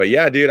But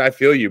yeah, dude, I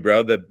feel you,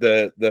 bro.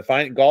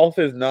 Golf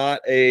is not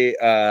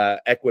a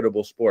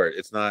equitable sport.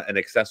 It's not an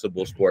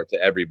accessible sport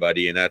to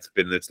everybody, and that's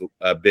been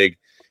a big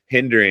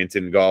hindrance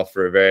in golf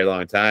for a very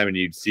long time. And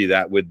you'd see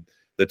that with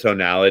the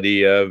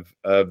tonality of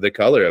the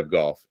color of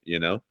golf.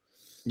 Yeah,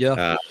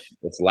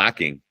 it's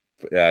lacking.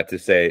 I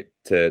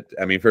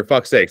mean, for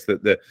fuck's sakes,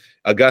 the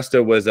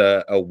Augusta was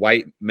a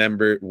white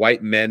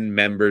men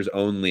members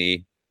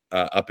only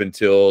up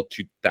until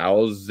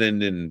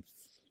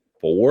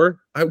 2004.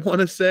 I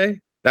want to say.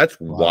 That's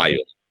wild.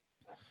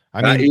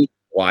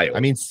 Wild. I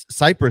mean,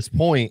 Cypress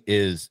Point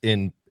is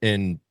in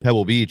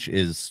Pebble Beach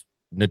is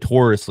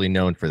notoriously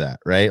known for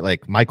that, right?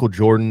 Like Michael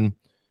Jordan,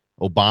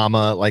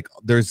 Obama, like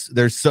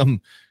there's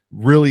some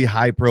really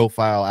high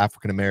profile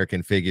African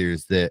American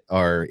figures that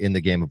are in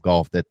the game of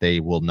golf that they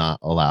will not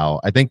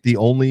allow. I think the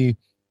only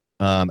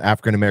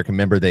African American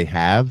member they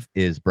have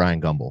is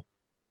Brian Gumbel.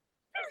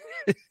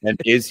 And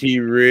is he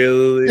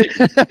really?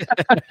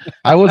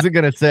 I wasn't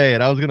gonna say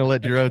it. I was gonna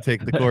let Jero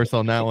take the course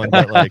on that one,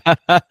 but like,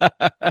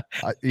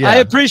 yeah. I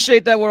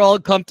appreciate that we're all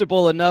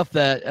comfortable enough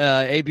that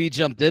AB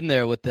jumped in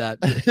there with that.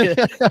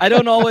 I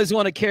don't always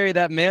want to carry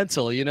that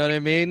mantle. You know what I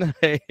mean?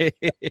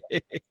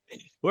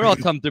 We're all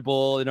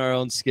comfortable in our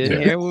own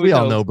skin here. We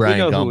all know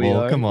Brian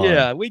Gumbel. Come on.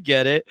 Yeah, we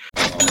get it.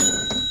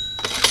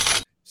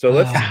 So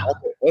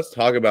let's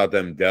talk about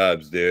them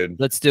dubs, dude.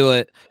 Let's do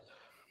it.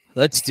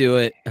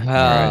 All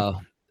right.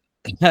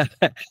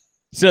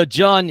 So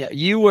John,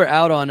 you were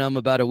out on them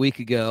about a week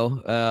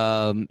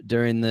ago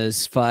during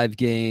this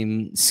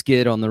 5-game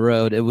skid on the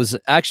road. It was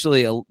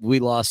actually we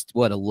lost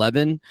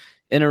 11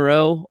 in a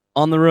row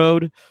on the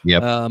road.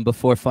 Yep.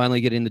 Before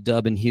finally getting the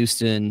dub in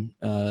Houston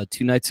 2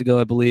 nights ago,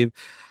 I believe.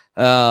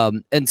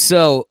 And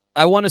so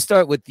I want to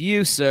start with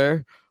you,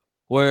 sir.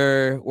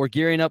 We're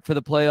gearing up for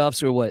the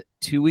playoffs. We're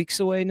 2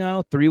 weeks away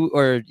now?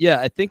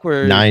 I think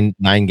we're nine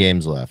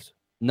games left.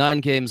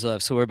 9 games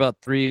left, so we're about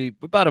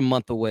a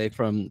month away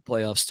from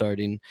playoffs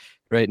starting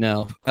right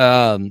now.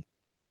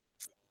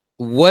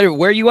 Where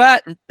are you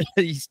at?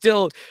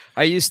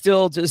 Are you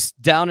still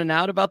just down and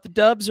out about the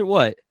dubs or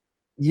what?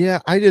 Yeah,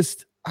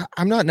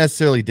 I'm not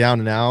necessarily down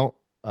and out.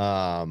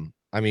 I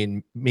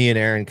mean, me and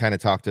Aaron kind of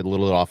talked a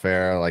little off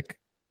air. Like,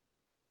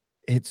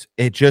 it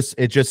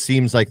just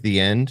seems like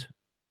the end,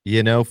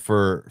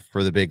 for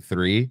the big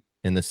three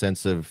in the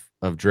sense of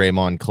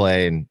Draymond,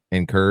 Clay,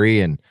 and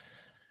Curry. And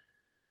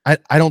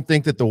I don't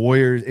think that the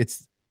Warriors,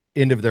 it's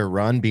end of their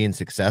run being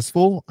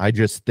successful. I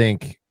just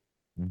think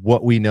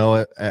what we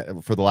know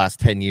for the last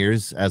 10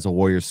 years as a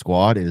Warriors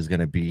squad is going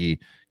to be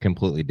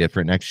completely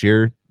different next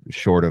year,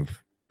 short of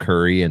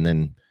Curry, and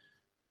then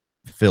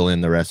fill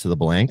in the rest of the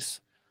blanks.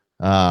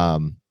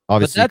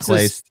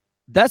 Obviously,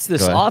 that's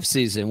this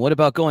offseason. What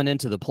about going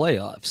into the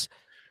playoffs?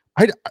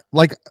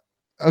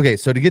 Okay,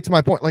 so to get to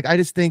my point, I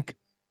just think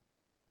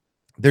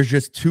there's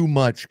just too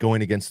much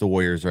going against the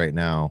Warriors right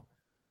now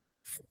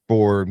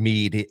for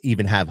me to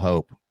even have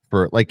hope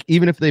for,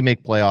 even if they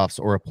make playoffs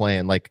or a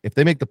plan, if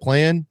they make the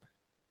plan,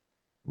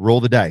 roll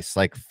the dice,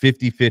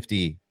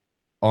 50-50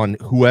 on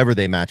whoever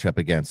they match up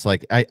against.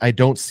 I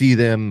don't see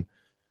them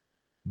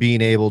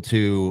being able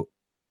to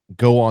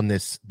go on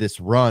this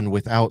run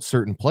without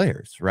certain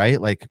players, right?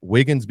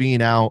 Wiggins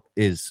being out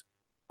is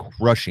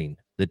crushing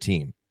the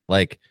team.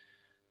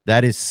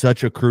 That is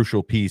such a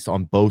crucial piece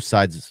on both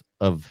sides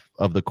of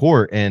the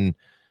court. And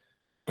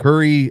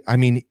Curry, I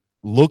mean,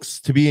 looks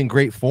to be in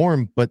great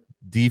form, but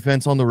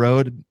defense on the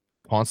road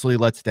constantly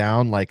lets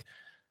down.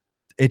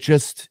 It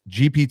just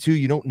GP2,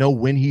 you don't know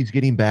when he's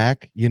getting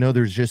back.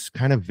 There's just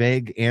kind of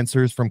vague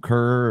answers from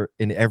Kerr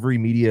in every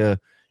media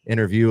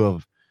interview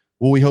of,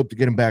 well, we hope to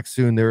get him back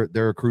soon.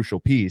 They're a crucial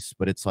piece,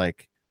 but it's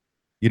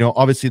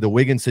obviously the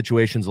Wiggins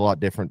situation is a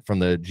lot different from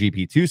the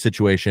GP2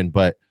 situation,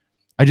 but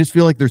I just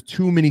feel like there's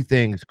too many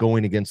things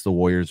going against the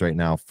Warriors right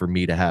now for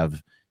me to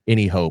have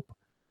any hope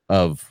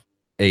of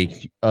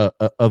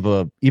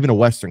even a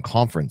Western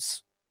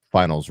Conference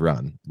finals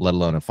run, let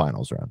alone a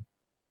finals run.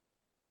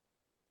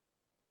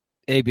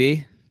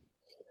 AB.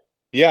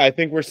 Yeah, I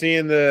think we're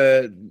seeing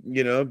the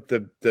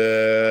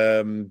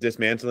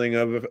dismantling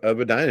of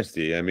a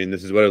dynasty. I mean,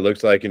 this is what it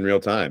looks like in real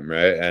time,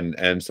 right?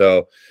 And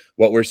so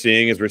what we're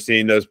seeing is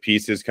those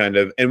pieces kind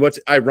of, and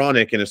what's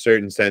ironic in a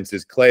certain sense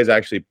is Clay's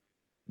actually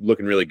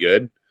looking really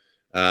good,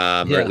 or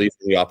at least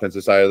the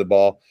offensive side of the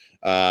ball.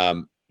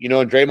 And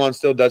Draymond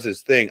still does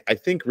his thing. I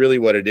think really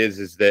what it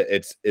is that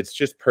it's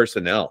just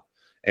personnel.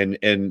 And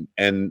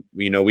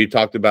we've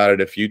talked about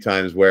it a few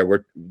times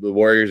where the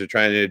Warriors are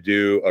trying to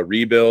do a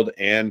rebuild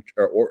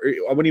or I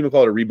wouldn't even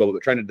call it a rebuild,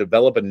 but trying to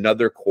develop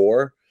another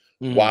core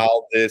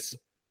while this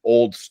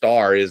old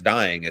star is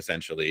dying,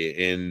 essentially,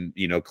 in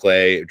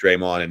Clay,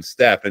 Draymond, and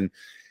Steph. And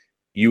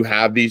you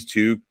have these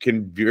two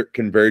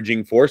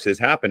converging forces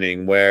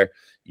happening where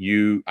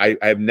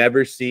I've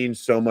never seen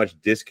so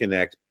much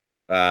disconnect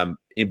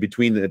in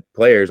between the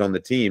players on the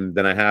team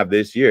than I have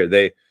this year.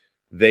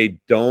 They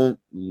don't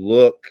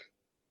look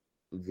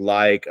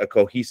like a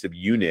cohesive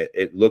unit.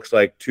 It looks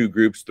like 2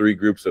 groups, 3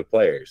 groups of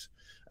players.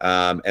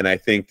 And I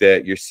think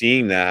that you're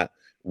seeing that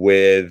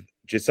with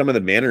just some of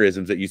the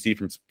mannerisms that you see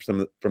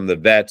from the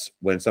vets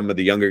when some of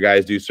the younger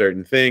guys do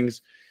certain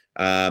things.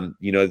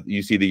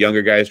 You see the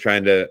younger guys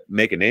trying to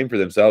make a name for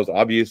themselves,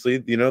 obviously,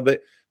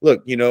 but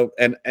look,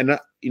 and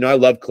I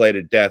love Clay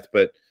to death,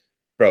 but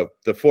bro,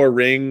 the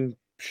 4-ring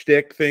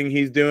shtick thing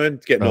he's doing,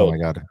 it's getting old. Oh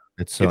my God.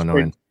 It's so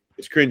annoying.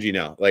 It's cringy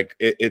now. Like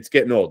it's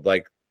getting old.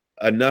 Like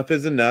enough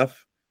is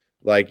enough.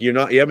 Like you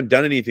haven't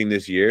done anything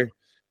this year.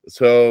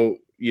 So,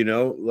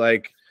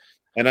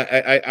 and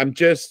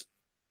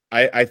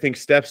I think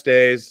Steph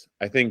stays.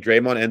 I think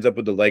Draymond ends up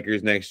with the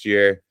Lakers next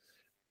year.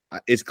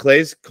 Is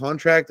Clay's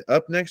contract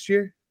up next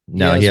year?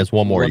 No, he has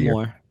one more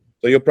year.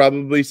 So you'll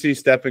probably see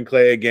Steph and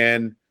Clay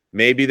again.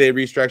 Maybe they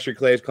restructure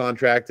Clay's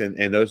contract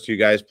and those two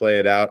guys play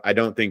it out. I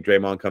don't think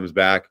Draymond comes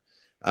back.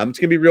 It's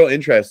gonna be real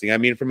interesting. I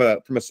mean, from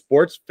a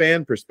sports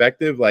fan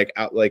perspective,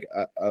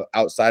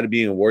 outside of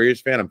being a Warriors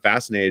fan, I'm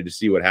fascinated to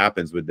see what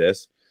happens with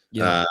this,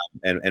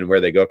 and where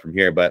they go from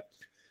here. But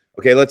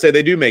okay, let's say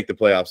they do make the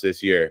playoffs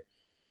this year.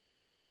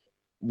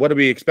 What are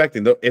we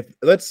expecting? If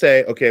let's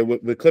say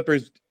the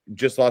Clippers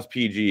just lost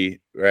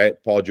PG, right?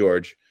 Paul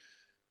George.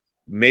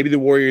 Maybe the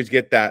Warriors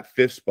get that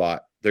 5th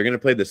spot. They're gonna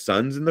play the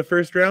Suns in the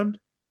first round.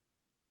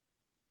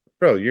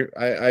 Bro,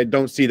 I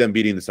don't see them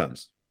beating the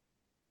Suns.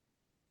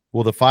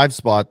 Well, the 5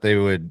 spot, they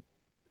would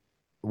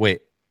play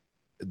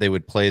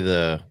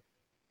the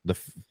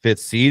 5th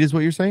seed, is what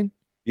you're saying?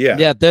 Yeah.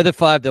 Yeah, they're the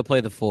 5, they'll play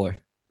the 4.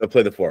 They'll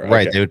play the 4.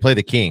 Right. Okay. They would play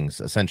the Kings,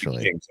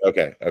 essentially. Kings.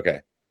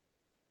 Okay.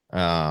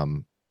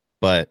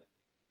 But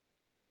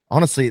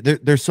honestly,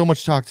 there's so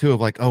much talk too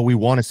of like, oh, we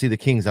want to see the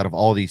Kings out of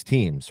all these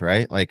teams,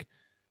 right? Like,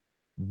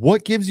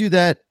 what gives you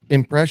that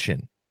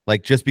impression?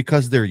 Like, just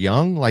because they're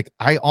young? Like,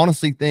 I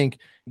honestly think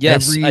I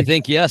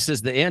think yes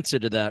is the answer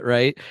to that,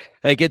 right?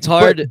 Like, it's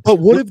hard. But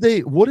what have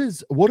the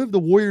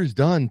Warriors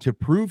done to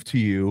prove to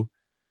you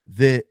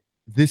that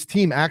this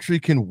team actually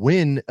can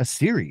win a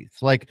series?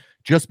 Like,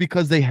 just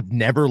because they have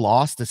never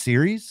lost a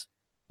series?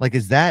 Like,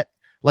 is that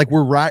like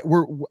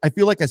I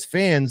feel like as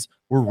fans,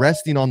 we're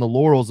resting on the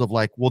laurels of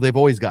like, well, they've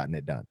always gotten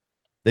it done.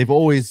 They've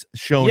always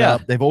shown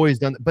up. They've always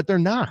done, but they're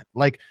not.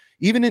 Like,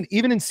 even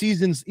in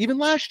seasons, even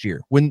last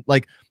year, when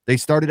like they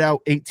started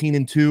out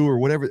 18-2 or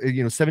whatever,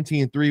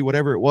 17-3,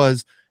 whatever it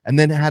was, and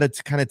then had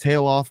to kind of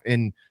tail off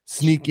and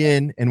sneak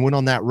in and went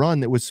on that run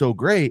that was so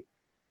great.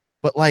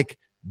 But like,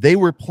 they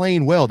were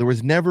playing well. There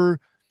was never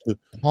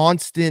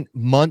constant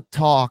month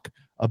talk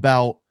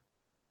about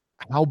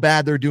how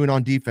bad they're doing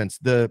on defense.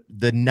 The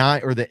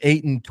 9 or the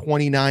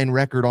 8-29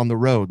 record on the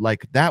road,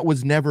 like that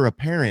was never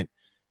apparent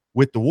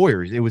with the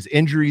Warriors. It was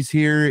injuries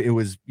here. It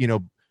was,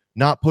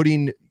 not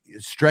putting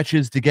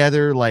stretches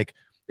together. Like,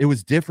 it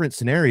was different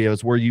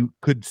scenarios where you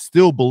could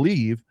still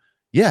believe,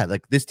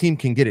 like this team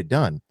can get it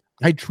done.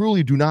 I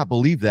truly do not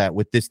believe that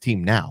with this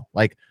team now.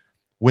 Like,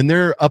 when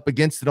they're up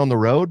against it on the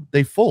road,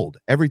 they fold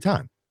every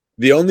time.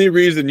 The only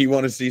reason you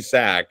want to see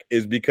Sac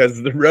is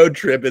because the road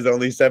trip is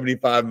only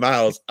 75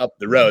 miles up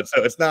the road.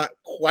 So it's not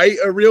quite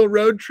a real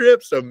road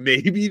trip. So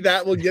maybe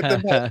that will get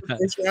them past the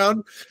first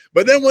round.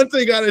 But then once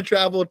they got to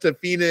travel to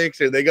Phoenix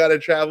or they got to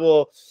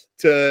travel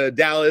to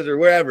Dallas or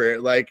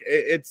wherever, like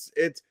it's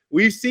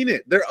we've seen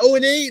it. They're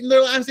 0-8 in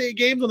their last 8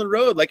 games on the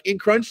road, like in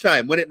crunch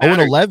time when it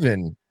matters.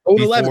 0-11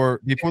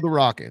 before the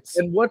Rockets.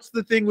 And what's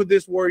the thing with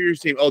this Warriors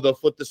team? Oh, they'll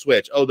flip the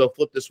switch. Oh, they'll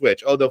flip the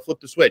switch. Oh, they'll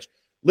flip the switch.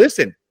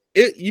 Listen,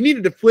 you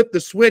needed to flip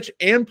the switch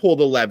and pull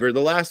the lever the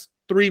last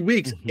 3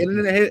 weeks,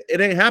 and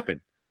it ain't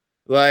happened.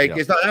 Like,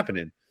 it's not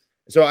happening.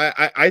 So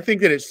I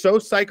think that it's so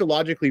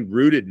psychologically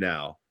rooted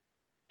now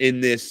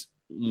in this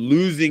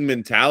losing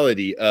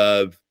mentality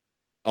of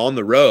on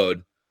the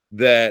road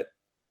that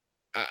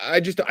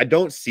I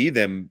don't see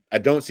them. I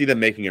don't see them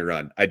making a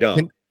run. I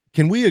don't.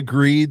 Can we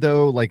agree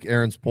though? Like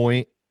Aaron's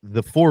point,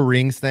 the 4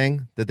 rings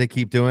thing that they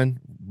keep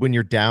doing when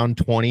you're down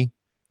 20.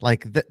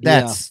 Like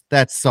that's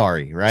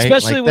sorry, right?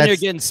 Especially like, when you're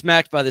getting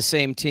smacked by the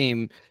same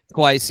team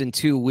twice in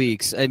 2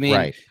 weeks. I mean,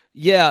 right.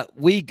 Yeah,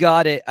 we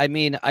got it. I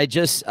mean, I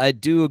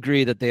do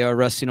agree that they are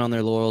resting on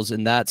their laurels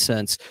in that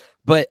sense.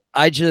 But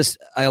I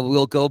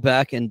will go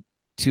back and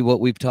to what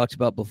we've talked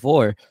about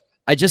before.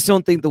 I just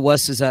don't think the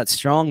West is that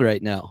strong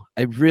right now.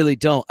 I really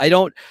don't. I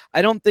don't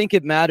think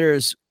it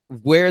matters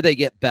where they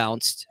get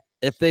bounced.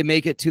 If they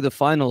make it to the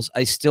finals,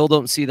 I still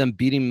don't see them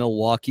beating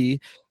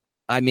Milwaukee.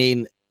 I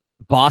mean,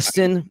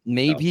 Boston,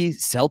 maybe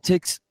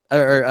Celtics,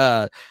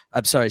 or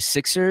I'm sorry,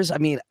 Sixers. I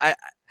mean,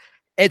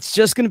 it's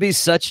just going to be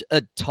such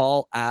a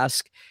tall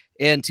ask,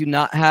 and to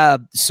not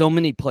have so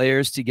many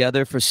players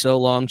together for so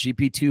long.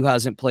 GP2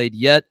 hasn't played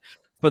yet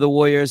for the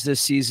Warriors this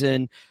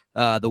season.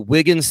 The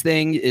Wiggins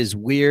thing is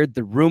weird.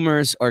 The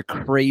rumors are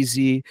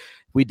crazy.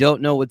 We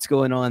don't know what's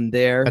going on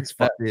there.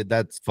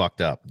 That's fucked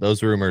up.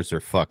 Those rumors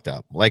are fucked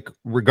up. Like,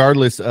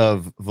 regardless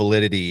of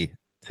validity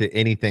to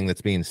anything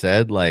that's being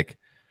said, like,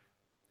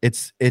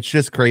 it's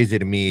just crazy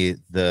to me,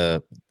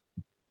 the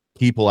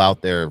people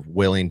out there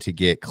willing to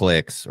get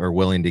clicks or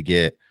willing to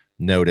get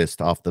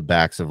noticed off the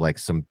backs of like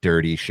some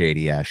dirty,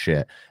 shady ass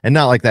shit. And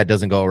not like that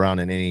doesn't go around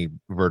in any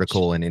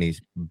vertical in any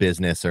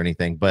business or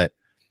anything, but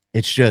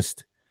it's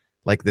just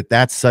like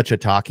that's such a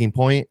talking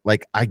point.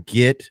 Like, I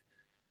get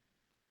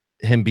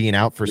him being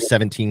out for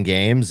 17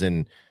 games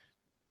and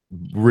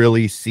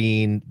really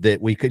seeing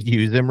that we could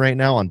use him right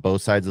now on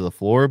both sides of the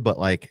floor, but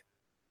like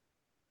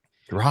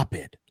drop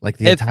it. Like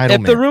the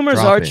entitlement. If the rumors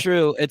are it.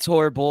 true, it's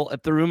horrible.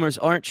 If the rumors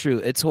aren't true,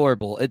 it's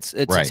horrible. It's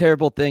Right. a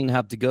terrible thing to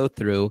have to go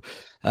through.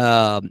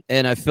 And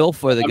I feel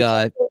for the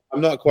guy.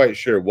 I'm not quite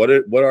sure. What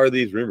are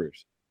these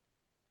rumors?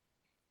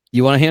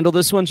 You want to handle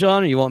this one,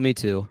 John, or you want me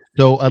to?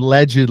 So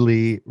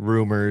allegedly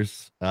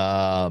rumors,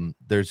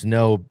 there's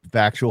no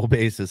factual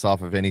basis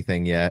off of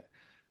anything yet.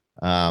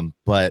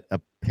 But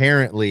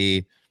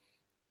apparently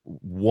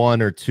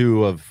one or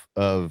two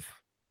of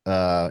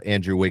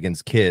Andrew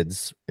Wiggins'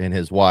 kids and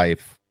his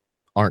wife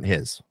aren't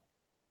his,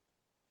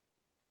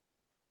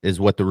 is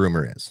what the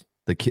rumor is.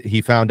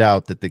 He found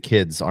out that the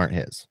kids aren't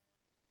his,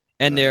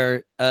 and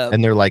they're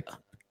like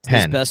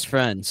 10 his best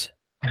friends.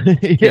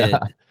 Yeah.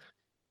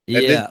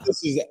 Yeah,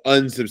 this is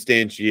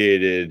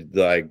unsubstantiated.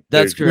 Like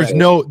that's correct.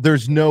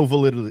 There's no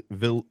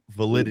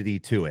validity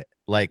to it.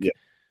 Like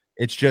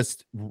it's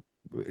just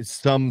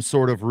some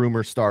sort of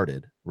rumor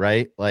started,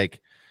 right?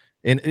 Like,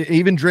 and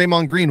even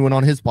Draymond Green went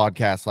on his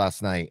podcast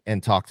last night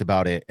and talked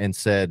about it and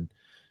said,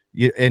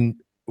 and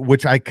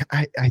which I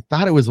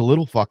thought it was a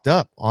little fucked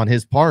up on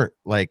his part,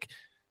 like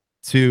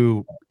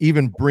to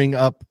even bring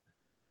up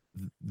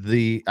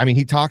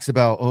he talks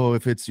about, oh,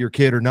 if it's your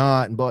kid or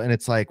not, and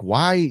it's like,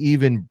 why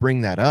even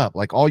bring that up?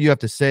 Like, all you have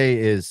to say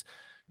is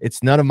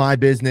it's none of my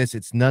business,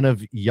 it's none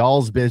of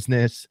y'all's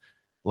business,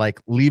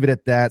 like leave it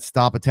at that,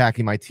 stop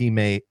attacking my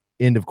teammate,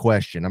 end of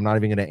question. I'm not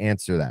even going to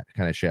answer that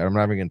kind of shit. I'm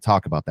not even going to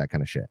talk about that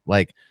kind of shit.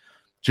 Like,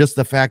 just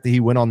the fact that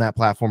he went on that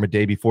platform a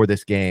day before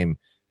this game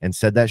and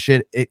said that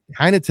shit, it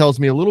kind of tells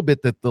me a little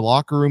bit that the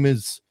locker room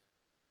is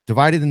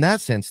divided in that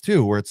sense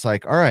too, where it's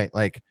like, all right,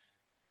 like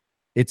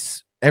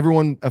it's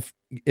everyone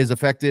is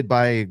affected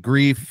by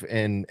grief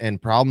and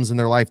problems in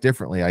their life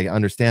differently. I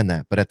understand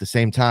that, but at the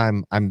same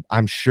time,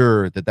 I'm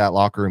sure that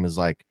locker room is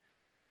like,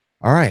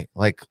 all right,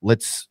 like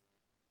let's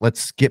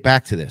get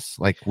back to this.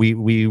 Like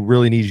we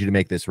really need you to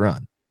make this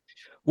run.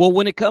 Well,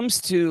 when it comes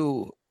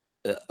to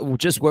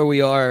just where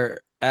we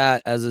are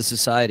at as a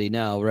society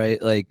now,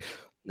 right? Like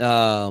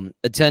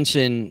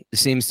attention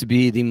seems to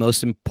be the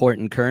most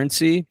important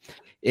currency,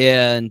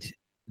 and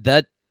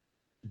that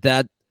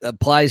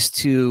applies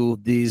to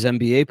these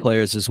NBA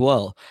players as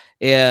well.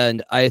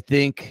 And I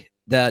think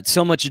that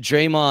so much of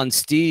Draymond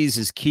steez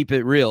is keep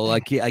it real.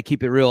 Like I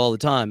keep it real all the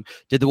time.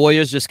 Did the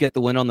Warriors just get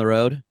the win on the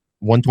road?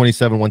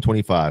 127,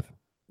 125.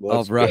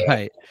 All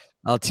right.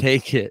 I'll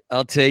take it.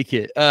 But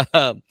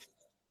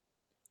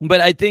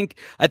I think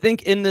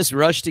in this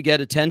rush to get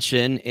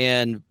attention,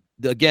 and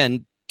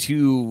again,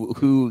 to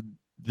who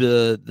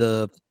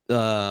the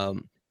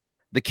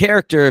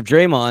character of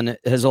Draymond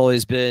has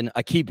always been,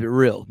 I keep it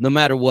real. No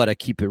matter what, I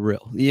keep it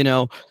real, you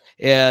know?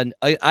 And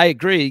I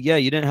agree. Yeah,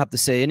 you didn't have to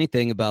say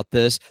anything about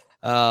this.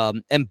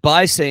 And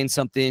by saying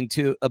something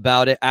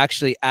about it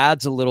actually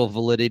adds a little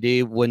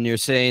validity when you're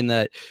saying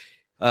that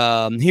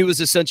he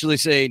was essentially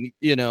saying,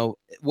 you know,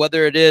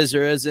 whether it is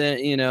or isn't,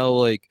 you know,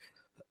 like,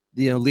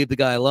 you know, leave the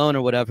guy alone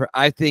or whatever.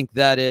 I think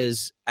that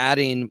is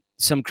adding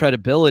some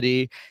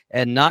credibility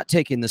and not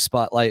taking the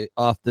spotlight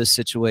off this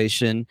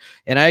situation.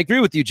 And I agree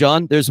with you,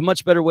 John. There's a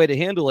much better way to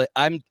handle it.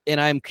 I'm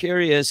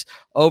curious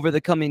over the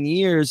coming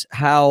years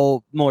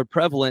how more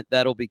prevalent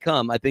that'll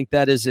become. I think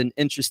that is an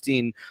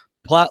interesting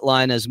plot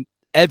line, as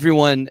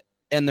everyone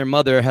and their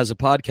mother has a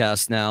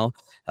podcast now.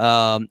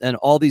 And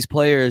all these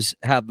players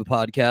have the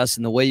podcast,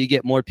 and the way you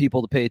get more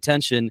people to pay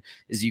attention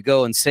is you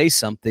go and say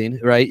something,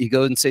 right? You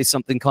go and say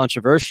something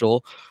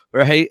controversial,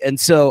 right? And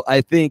so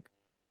I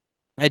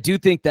do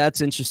think that's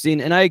interesting,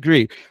 and I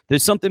agree.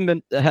 There's something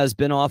that has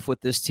been off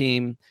with this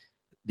team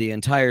the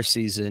entire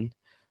season,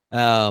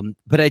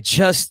 but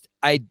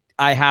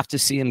I have to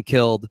see him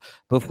killed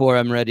before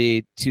I'm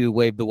ready to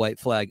wave the white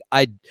flag.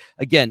 I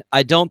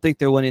don't think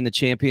they're winning the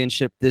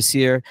championship this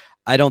year.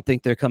 I don't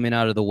think they're coming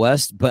out of the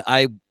West, but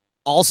I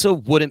also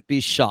wouldn't be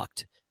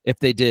shocked if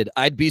they did.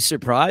 I'd be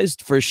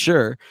surprised for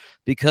sure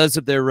because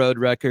of their road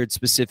record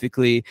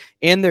specifically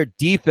and their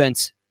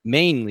defense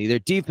mainly. Their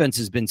defense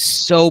has been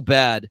so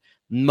bad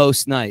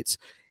most nights.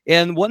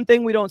 And one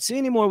thing we don't see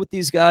anymore with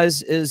these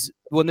guys is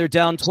when they're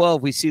down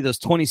 12, we see those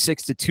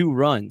 26-2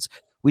 runs.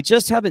 We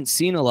just haven't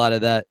seen a lot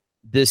of that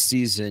this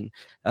season.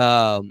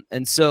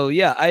 And so,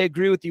 yeah, I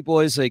agree with you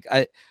boys. Like,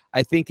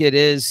 I think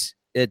it's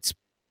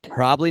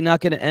probably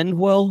not going to end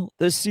well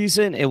this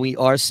season. And we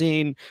are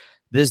seeing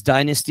this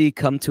dynasty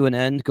come to an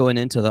end going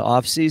into the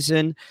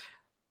offseason.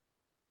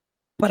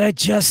 But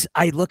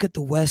I look at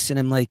the West and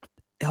I'm like,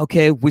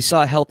 okay, we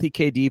saw a healthy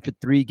KD for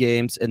 3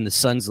 games and the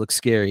Suns look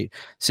scary.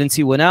 Since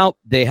he went out,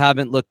 they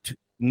haven't looked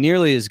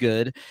nearly as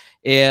good.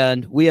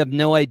 And we have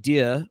no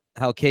idea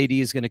how KD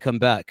is going to come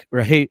back,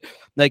 right?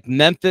 Like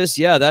Memphis,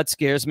 yeah, that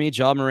scares me.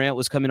 Ja Morant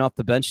was coming off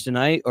the bench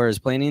tonight, or is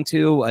planning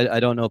to. I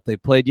don't know if they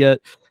played yet,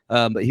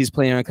 but he's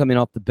planning on coming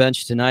off the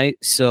bench tonight.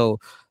 So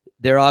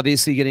they're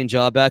obviously getting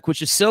Ja back,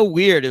 which is so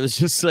weird. It was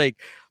just like,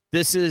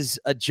 this is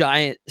a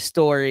giant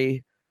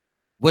story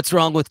what's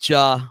wrong with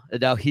Ja?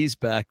 And now he's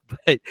back.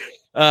 But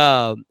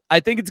I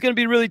think it's going to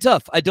be really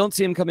tough. I don't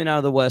see him coming out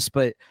of the West,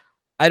 but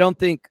I don't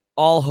think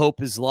all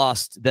hope is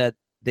lost that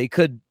they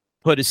could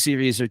put a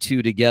series or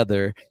two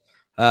together.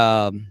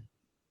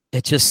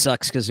 It just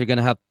sucks because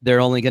they're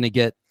only going to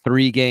get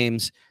 3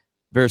 games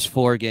versus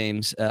 4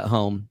 games at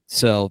home.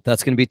 So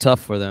that's going to be tough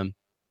for them.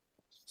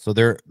 So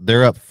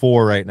they're up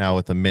 4 right now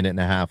with a minute and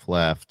a half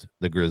left.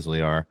 The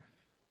Grizzly are.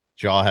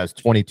 Ja has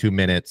 22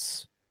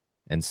 minutes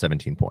and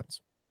 17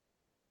 points.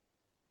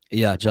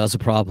 Yeah, Ja's a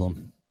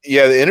problem.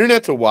 Yeah, the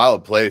internet's a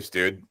wild place,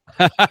 dude.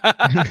 Like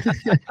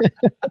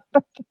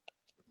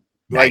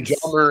Nice.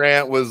 John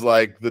Morant was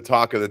like the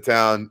talk of the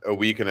town a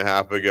week and a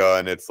half ago,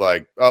 and it's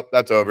like, oh,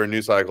 that's over.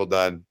 New cycle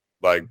done.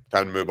 Like,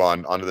 time to move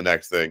on to the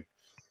next thing.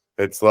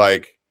 It's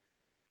like,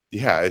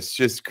 yeah, it's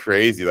just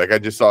crazy. Like, I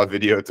just saw a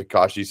video of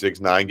Tekashi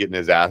 6ix9ine getting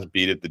his ass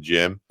beat at the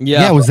gym.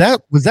 Yeah, was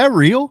that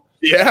real?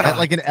 Yeah, At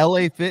like an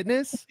LA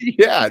Fitness?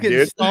 yeah, He's getting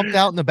dude. stomped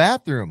out in the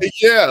bathroom.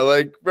 Yeah,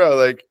 like, bro,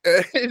 like,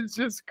 it's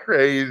just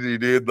crazy,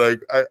 dude.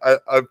 Like,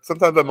 I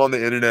sometimes I'm on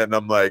the internet and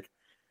I'm like,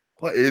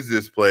 what is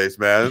this place,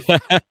 man?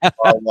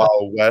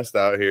 Wild West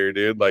out here,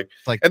 dude. Like,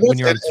 It's like and when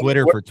you're on and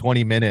Twitter what- for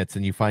 20 minutes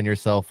and you find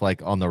yourself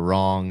like on the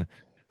wrong,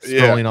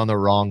 scrolling on the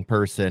wrong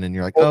person, and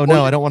you're like, oh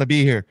no, I don't want to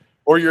be here.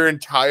 Or your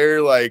entire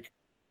like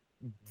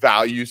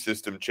value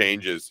system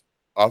changes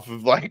off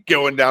of like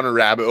going down a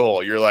rabbit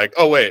hole. You're like,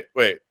 oh wait,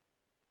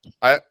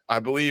 I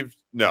believe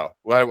no.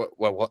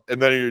 What?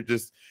 And then you're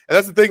just, and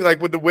that's the thing.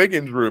 Like with the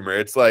Wiggins rumor,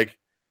 it's like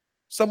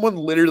someone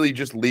literally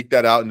just leaked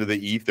that out into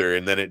the ether,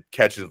 and then it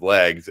catches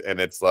legs, and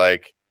it's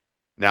like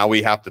now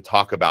we have to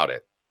talk about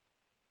it.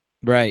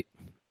 Right.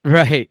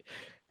 Unreal.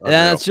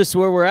 That's just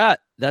where we're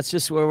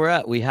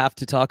at. We have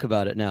to talk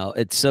about it now.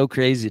 It's so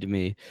crazy to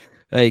me.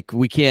 Like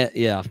we can't.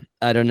 Yeah,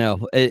 I don't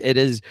know. It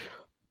is.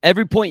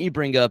 Every point you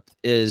bring up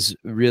is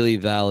really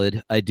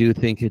valid. I do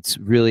think it's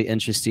really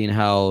interesting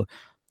how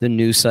the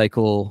news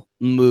cycle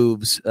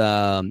moves.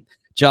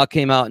 Ja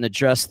came out and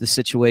addressed the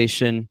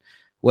situation,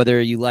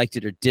 whether you liked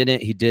it or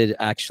didn't. He did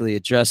actually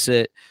address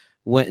it.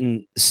 Went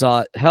and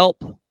sought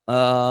help,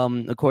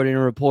 according to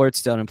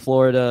reports down in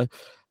Florida.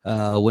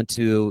 Went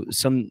to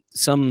some.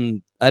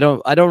 I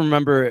don't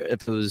remember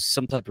if it was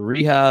some type of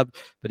rehab,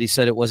 but he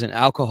said it wasn't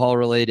alcohol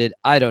related.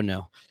 I don't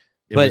know.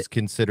 It was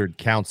considered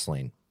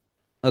counseling.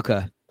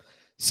 Okay.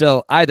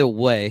 So either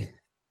way,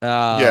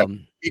 Yeah,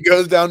 he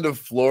goes down to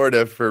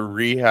Florida for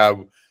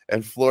rehab,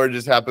 and Florida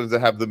just happens to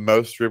have the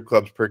most strip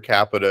clubs per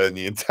capita in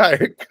the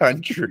entire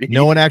country.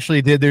 No one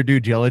actually did their due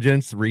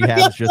diligence.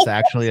 Rehab's just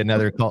actually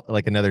another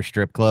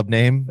strip club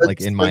name,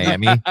 like in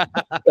Miami.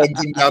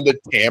 Sends him down to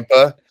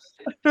Tampa.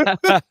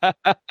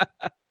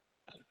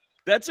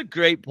 That's a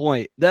great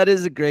point. That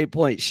is a great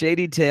point.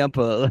 Shady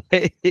Tampa.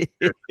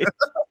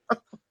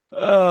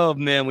 Oh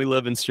man, we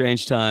live in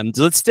strange times.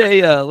 Let's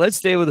stay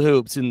with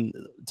hoops and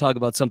talk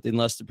about something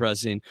less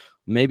depressing,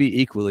 maybe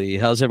equally.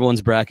 How's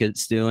everyone's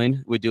brackets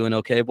doing? We doing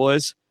okay,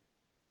 boys?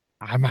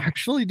 I'm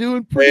actually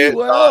doing pretty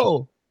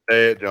well.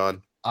 Say it,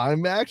 John.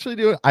 I'm actually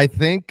doing. I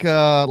think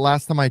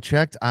last time I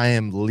checked, I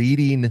am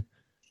leading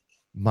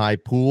my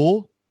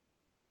pool.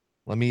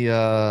 Let me.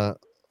 I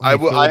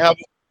have.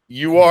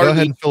 You are. Go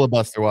ahead and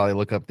filibuster while I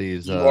look up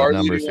these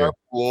numbers here.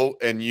 Pool,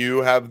 and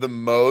you have the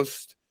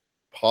most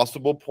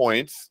possible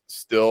points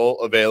still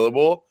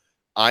available.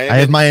 I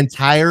have my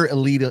entire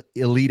elite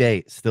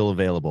 8 still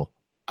available.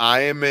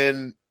 I am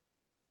in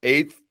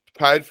 8th,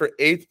 tied for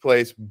 8th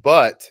place,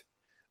 but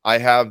I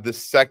have the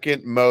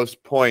second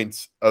most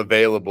points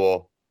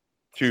available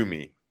to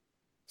me.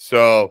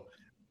 So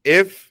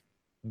if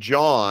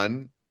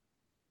John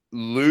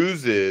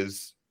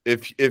loses,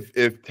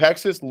 if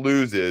Texas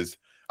loses,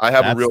 I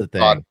have a real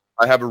shot.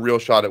 I have a real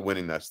shot at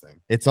winning this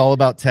thing. It's all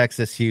about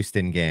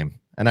Texas-Houston game.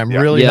 And I'm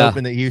really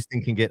hoping that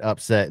Houston can get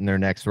upset in their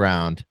next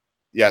round.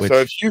 Yeah.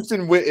 So if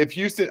Houston,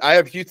 I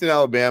have Houston,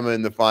 Alabama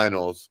in the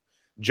finals.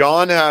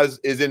 John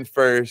is in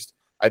first.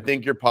 I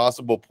think your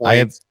possible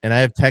points. I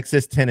have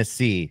Texas,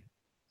 Tennessee.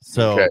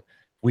 So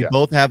we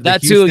both have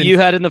that's who you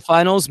had in the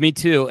finals. Me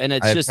too. And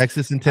it's just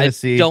Texas and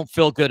Tennessee. I don't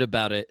feel good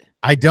about it.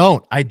 I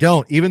don't.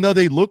 Even though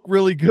they look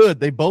really good,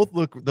 they both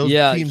look. Those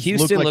teams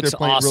Houston look like looks they're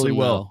playing awesome, really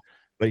well.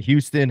 But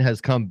Houston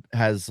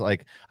has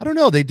like, I don't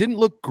know. They didn't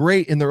look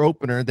great in their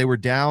opener. They were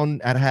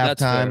down at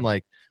halftime.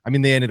 Like, I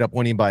mean, they ended up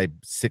winning by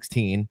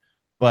 16,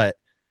 but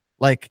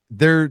like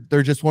they're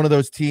just one of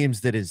those teams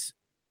that is,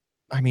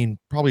 I mean,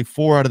 probably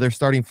 4 out of their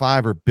starting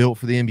 5 are built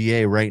for the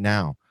NBA right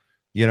now.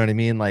 You know what I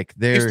mean? Like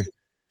they're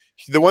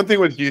the one thing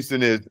with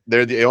Houston is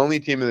they're the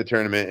only team in the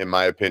tournament, in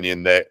my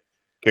opinion, that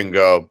can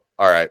go,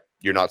 all right,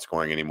 you're not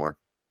scoring anymore,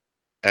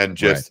 and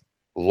just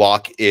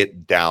lock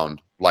it down.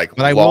 Like,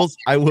 but I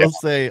will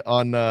say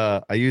on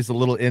I used a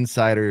little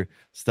insider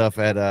stuff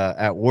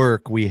at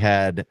work. We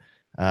had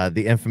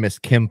the infamous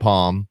Kim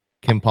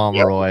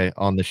Pomeroy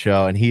on the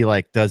show, and he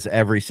like does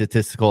every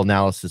statistical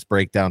analysis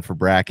breakdown for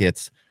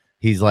brackets.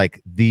 He's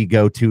like the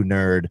go-to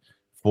nerd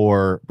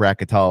for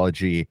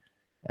bracketology.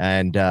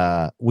 And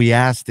we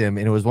asked him,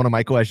 and it was one of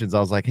my questions. I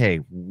was like, hey,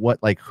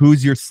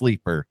 who's your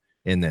sleeper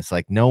in this.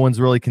 Like no one's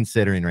really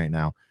considering right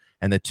now.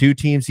 And the two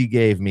teams he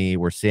gave me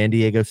were San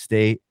Diego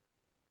State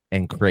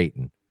and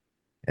Creighton.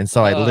 And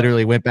so I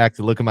literally went back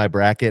to look at my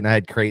bracket, and I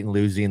had Creighton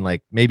losing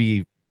like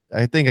maybe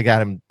I think I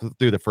got him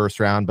through the first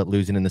round, but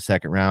losing in the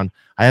second round.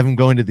 I have them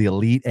going to the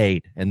Elite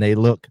Eight, and they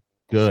look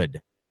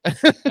good.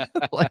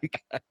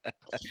 Like,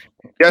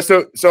 yeah.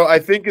 So I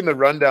think in the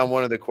rundown,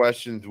 one of the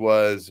questions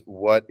was,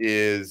 "What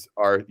is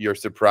your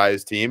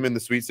surprise team in the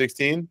Sweet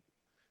 16?"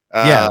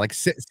 Yeah, like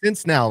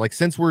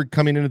since we're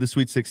coming into the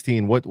Sweet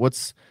 16,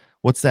 what's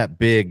that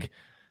big?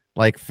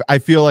 Like, I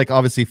feel like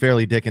obviously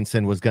Fairleigh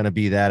Dickinson was going to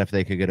be that if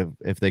they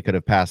could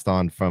have passed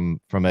on from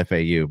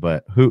FAU.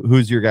 But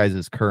who's your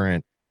guys'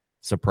 current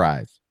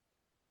surprise?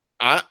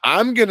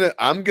 I'm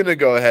gonna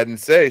go ahead and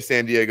say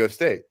San Diego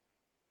State.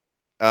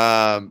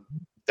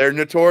 They're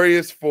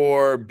notorious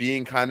for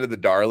being kind of the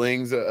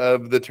darlings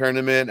of the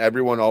tournament.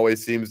 Everyone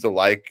always seems to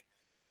like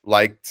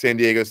San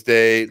Diego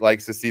State,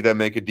 likes to see them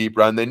make a deep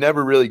run. They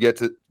never really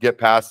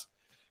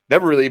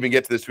never really even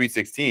get to the Sweet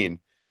 16.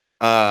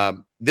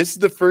 This is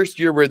the first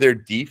year where their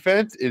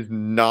defense is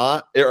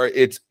not, or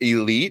it's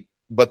elite,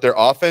 but their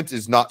offense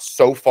is not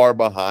so far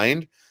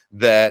behind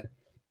that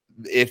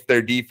if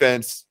their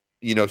defense,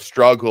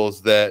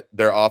 struggles, that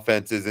their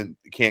offense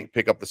can't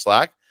pick up the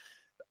slack.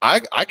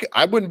 I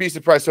wouldn't be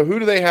surprised. So who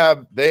do they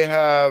have? They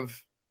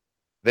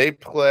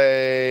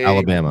play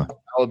Alabama.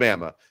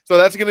 So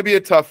that's going to be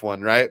a tough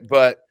one, right?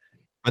 But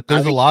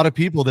there's a lot of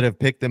people that have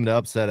picked them to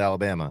upset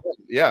Alabama.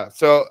 Yeah.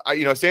 So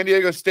San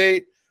Diego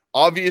State,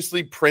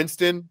 obviously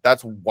Princeton.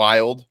 That's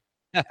wild,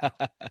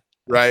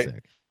 right?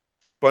 Sick.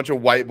 Bunch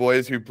of white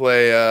boys who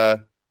play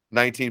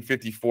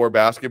 1954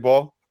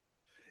 basketball.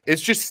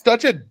 It's just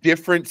such a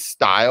different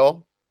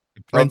style.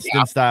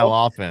 Princeton style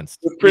offense.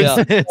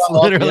 It's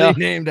literally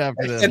named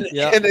after them.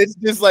 And it's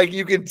just like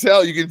you can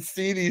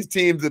see these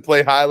teams that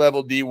play high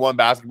level D1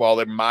 basketball,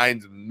 their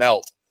minds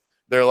melt.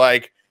 They're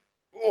like,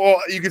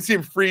 you can see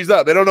them freeze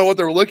up. They don't know what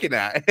they're looking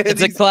at.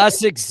 It's a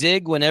classic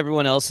zig when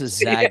everyone else is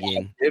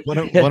zagging.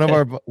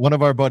 One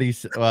of our buddies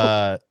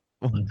said,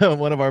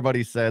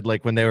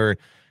 like, when they were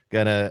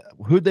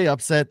who'd they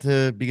upset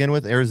to begin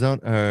with?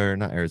 Arizona, or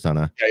not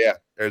Arizona? Yeah,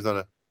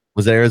 Arizona.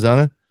 Was it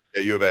Arizona?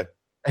 Yeah, U of A.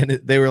 And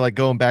they were like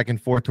going back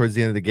and forth towards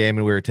the end of the game,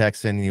 and we were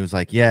texting, and he was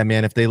like, "Yeah,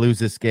 man, if they lose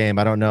this game,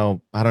 I don't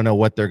know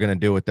what they're gonna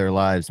do with their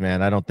lives,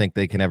 man. I don't think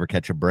they can ever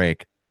catch a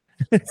break."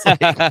 It's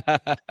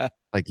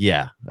like,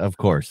 yeah, of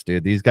course,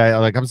 dude. These guys,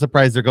 like, I'm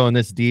surprised they're going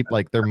this deep.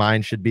 Like, their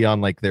mind should be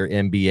on like their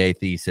MBA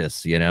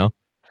thesis,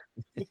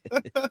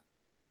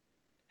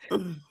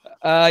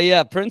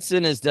 Yeah,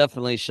 Princeton is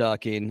definitely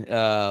shocking.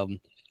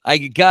 I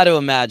got to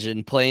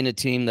imagine playing a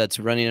team that's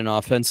running an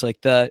offense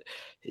like that.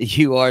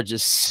 You are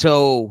just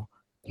so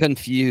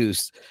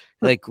confused.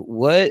 Like,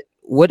 what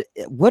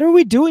are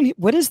we doing?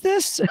 What is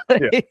this?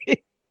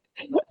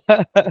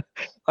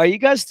 Are you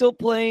guys still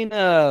playing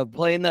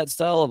that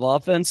style of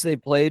offense they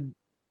played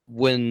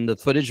when the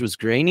footage was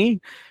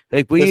grainy?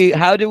 Like,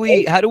 how do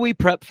we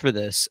prep for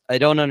this? I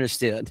don't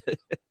understand.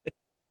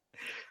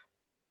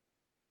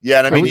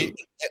 Yeah, and I mean,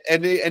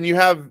 and you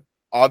have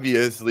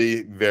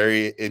obviously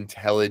very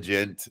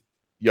intelligent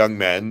young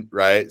men,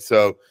 right?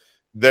 So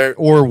they're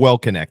well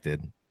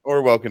connected,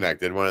 one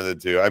of the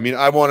two. I mean,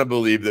 I want to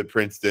believe that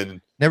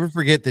Princeton. Never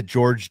forget that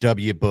George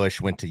W. Bush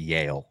went to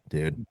Yale,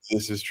 dude.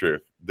 This is true.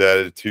 That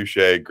is touche.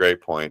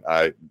 Great point.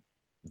 I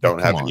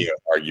don't have any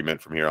argument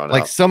from here on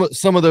like out.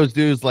 Some of those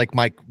dudes, like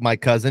my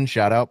cousin,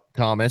 shout out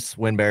Thomas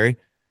Winberry,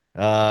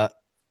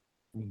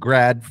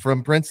 grad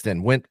from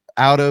Princeton, went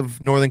out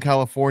of Northern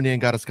California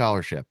and got a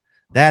scholarship.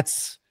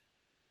 That's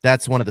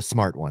one of the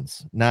smart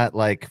ones, not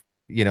like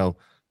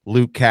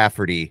Luke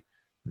Cafferty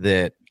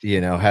that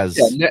has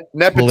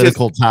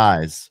political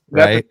ties,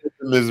 right?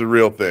 Nepotism is a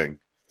real thing.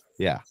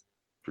 Yeah,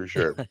 for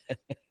sure.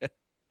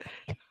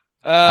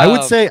 I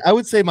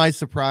would say my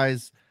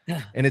surprise,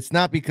 and it's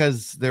not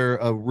because they're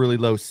a really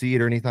low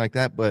seed or anything like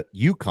that, but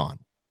UConn,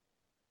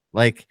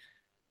 like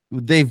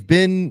they've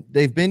been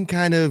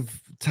kind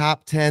of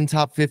top 10,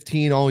 top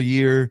 15 all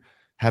year,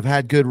 have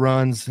had good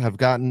runs, have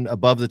gotten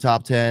above the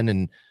top 10,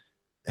 and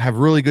have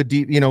really good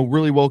deep,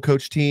 really well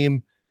coached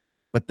team,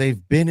 but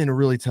they've been in a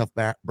really tough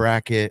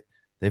bracket.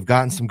 They've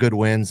gotten some good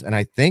wins, and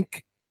I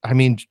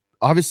mean,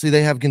 obviously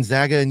they have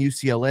Gonzaga and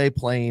UCLA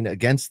playing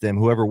against them.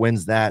 Whoever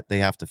wins that, they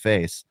have to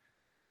face.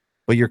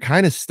 But you're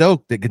kind of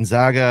stoked that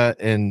Gonzaga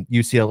and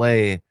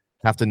UCLA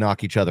have to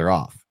knock each other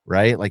off,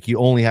 right? Like, you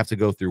only have to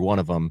go through one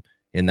of them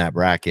in that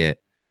bracket.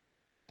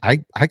 I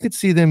could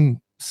see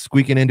them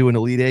squeaking into an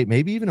Elite Eight,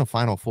 maybe even a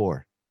Final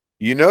Four.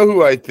 You know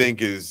who I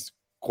think is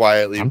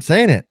quietly? I'm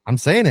saying it.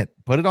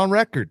 Put it on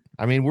record.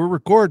 I mean, we're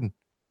recording.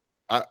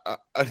 I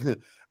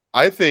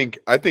think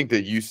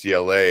that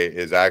UCLA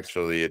is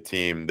actually a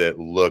team that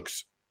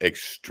looks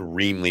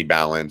extremely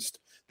balanced.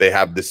 They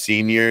have the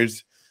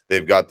seniors.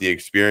 They've got the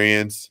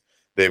experience.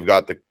 They've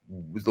got a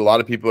lot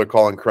of people are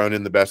calling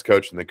Cronin the best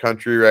coach in the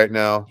country right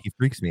now. He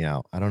freaks me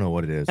out. I don't know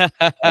what it is.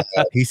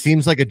 He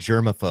seems like a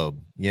germaphobe,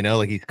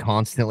 like he's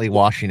constantly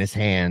washing his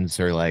hands,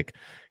 or like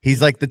he's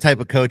like the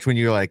type of coach when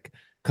you're like,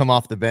 come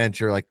off the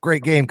bench or like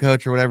great game,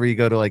 coach, or whatever. You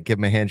go to like give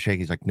him a handshake.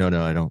 He's like, no,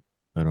 I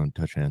don't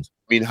touch hands.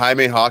 I mean,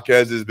 Jaime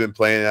Jaquez has been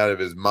playing out of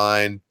his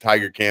mind.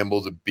 Tiger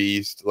Campbell's a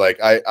beast. Like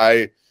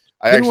I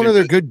Didn't one of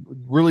their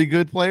really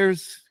good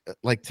players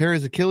like tear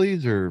his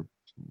Achilles or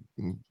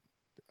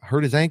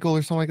hurt his ankle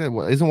or something like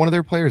that? Isn't one of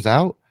their players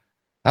out?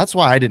 That's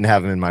why I didn't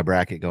have him in my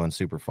bracket going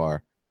super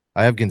far.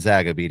 I have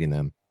Gonzaga beating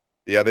them.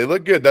 Yeah, they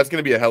look good. That's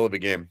going to be a hell of a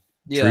game.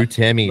 Yeah, Drew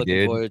Timmy, looking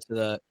dude. forward to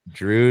that.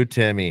 Drew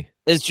Timmy.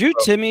 Is Drew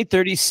Timmy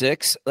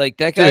 36? Like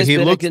that guy's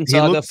been at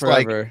Gonzaga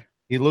forever.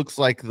 He looks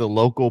like the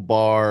local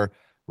bar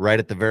right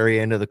at the very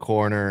end of the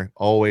corner,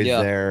 always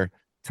there,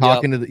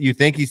 talking to you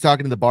think he's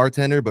talking to the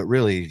bartender, but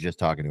really he's just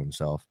talking to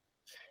himself.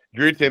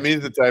 Drew Timmy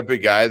is the type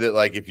of guy that,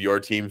 like, if your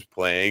team's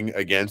playing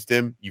against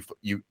him,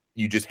 you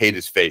just hate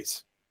his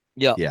face.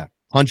 Yeah,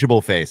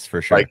 punchable face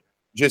for sure. Like,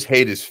 just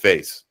hate his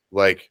face.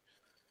 Like,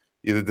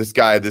 either this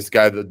guy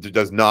that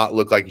does not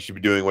look like he should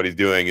be doing what he's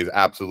doing is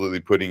absolutely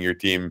putting your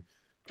team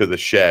to the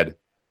shed,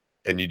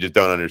 and you just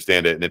don't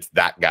understand it. And it's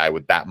that guy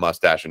with that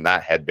mustache and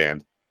that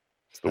headband.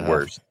 It's the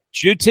worst.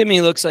 Drew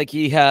Timmy looks like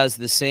he has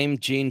the same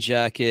jean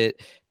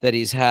jacket that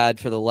he's had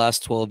for the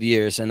last 12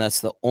 years, and that's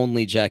the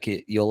only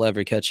jacket you'll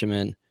ever catch him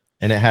in.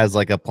 And it has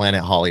like a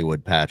Planet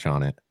Hollywood patch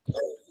on it.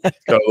 It's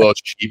got a little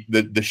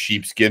the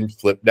sheepskin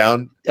flip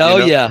down. Oh,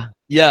 you know?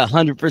 Yeah,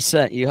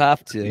 100%. You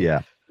have to.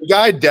 Yeah. The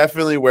guy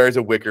definitely wears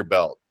a wicker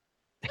belt.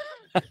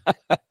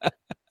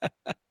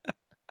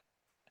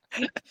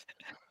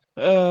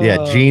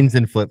 Yeah, jeans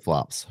and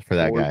flip-flops for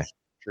that guy.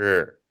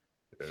 Sure.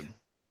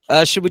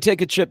 Should we take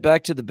a trip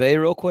back to the Bay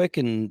real quick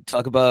and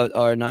talk about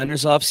our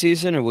Niners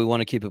offseason, or we want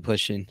to keep it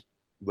pushing?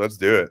 Let's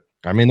do it.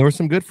 I mean, there were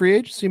some good free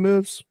agency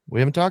moves. We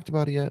haven't talked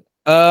about it yet.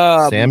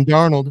 Sam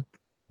Darnold.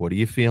 What are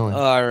you feeling?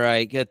 All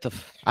right,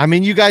 I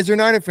mean, you guys are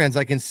Niner fans.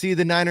 I can see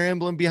the Niner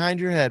emblem behind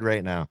your head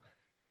right now.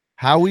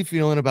 How are we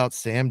feeling about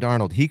Sam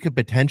Darnold? He could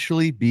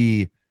potentially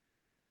be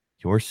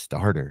your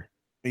starter.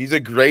 He's a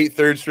great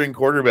third string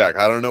quarterback.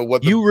 I don't know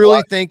what you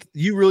really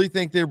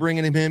think they're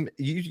bringing him in.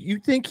 You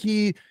think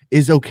he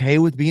is okay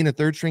with being a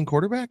third string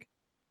quarterback?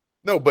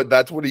 No, but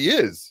that's what he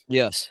is.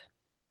 Yes.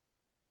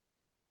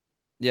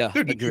 Yeah.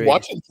 Dude, did you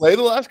watch him play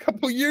the last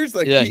couple of years?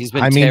 Like, yeah, he's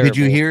been terrible.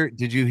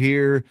 Did you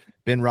hear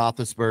Ben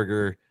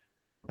Roethlisberger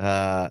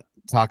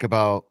talk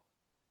about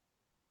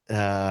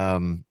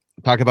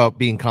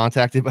being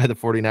contacted by the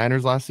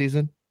 49ers last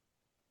season?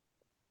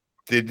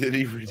 Did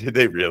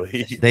they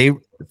really?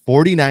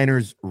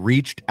 49ers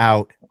reached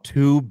out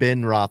to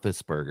Ben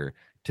Roethlisberger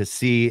to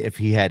see if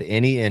he had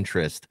any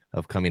interest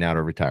of coming out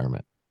of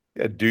retirement.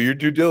 Yeah, do your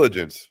due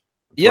diligence.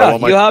 Yeah,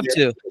 you have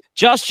to.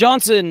 Josh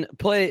Johnson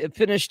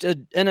finished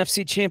an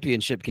NFC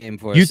championship game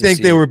for us. You think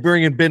they were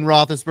bringing Ben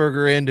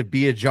Roethlisberger in to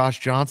be a Josh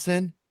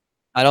Johnson?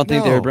 I don't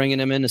think they were bringing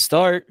him in to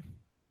start.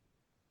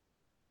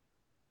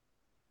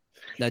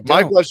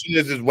 My question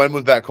is when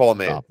was that call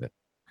made?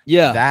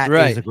 Yeah, that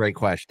is a great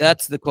question.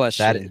 That's the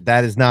question.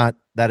 That is not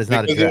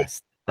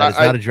addressed. That is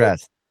not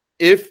addressed.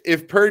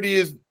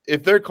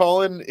 If they're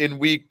calling in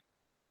week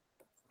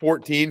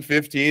 14,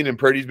 15, and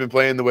Purdy's been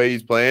playing the way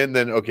he's playing,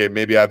 then okay,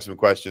 maybe I have some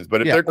questions.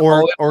 But if they're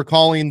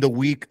calling the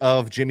week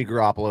of Jimmy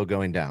Garoppolo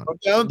going down,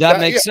 that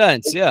makes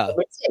sense. Yeah, that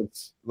makes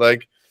sense.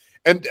 Like,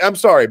 and I'm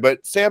sorry,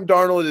 but Sam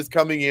Darnold is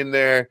coming in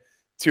there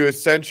to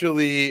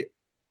essentially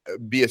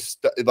be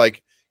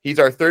he's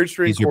our third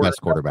string. He's your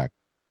best quarterback.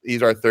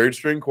 He's our third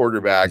string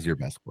quarterback. He's your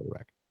best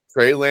quarterback.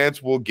 Trey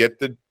Lance will get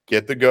the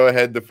go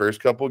ahead the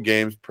first couple of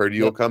games.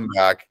 Purdy will come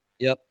back.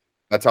 Yep,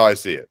 that's how I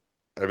see it.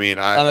 I mean,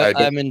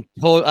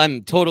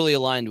 I'm totally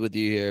aligned with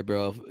you here,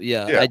 bro.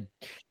 Yeah.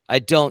 I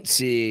don't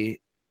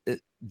see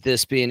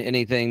this being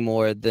anything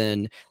more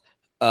than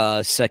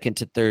second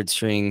to third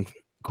string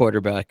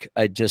quarterback.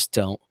 I just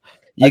don't.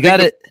 I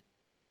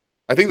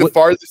think the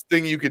farthest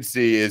thing you could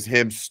see is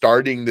him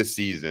starting the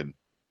season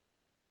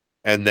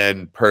and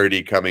then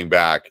Purdy coming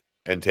back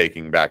and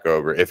taking back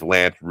over if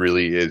Lance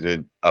really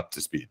isn't up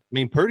to speed. I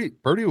mean, Purdy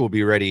will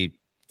be ready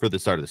for the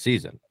start of the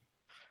season.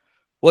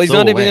 Well, he's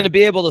not even going to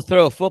be able to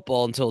throw a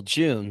football until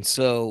June,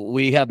 so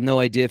we have no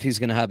idea if he's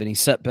going to have any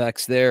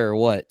setbacks there or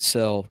what.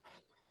 So,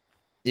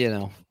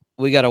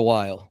 we got a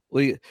while.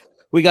 We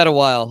got a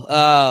while.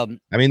 I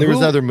mean, there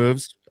was other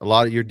moves. A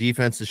lot of your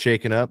defense is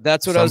shaking up.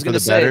 That's what I was going to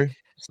say. Better,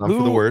 some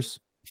for the worse.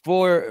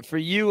 For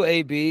you,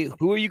 AB,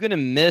 who are you going to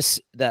miss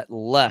that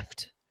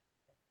left?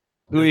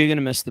 Who are you going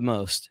to miss the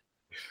most?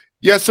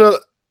 Yeah, so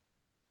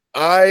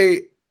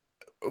to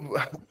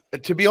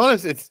be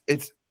honest,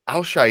 it's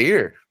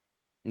Al-Shaair.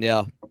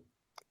 Yeah.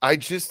 I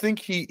just think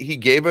he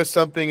gave us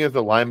something as a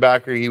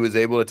linebacker. He was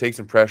able to take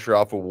some pressure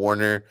off of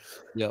Warner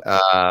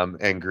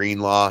and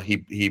Greenlaw.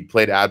 He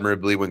played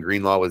admirably when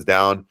Greenlaw was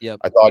down. Yep.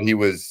 I thought he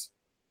was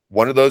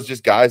one of those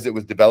just guys that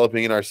was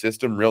developing in our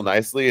system real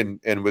nicely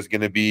and was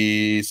going to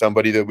be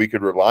somebody that we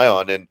could rely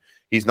on. And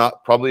he's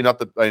probably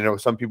not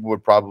some people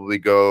would probably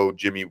go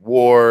Jimmy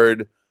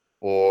Ward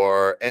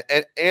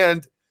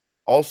and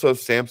also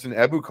Samson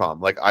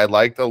Ebukam. Like, I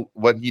liked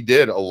what he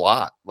did a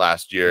lot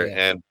last year,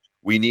 and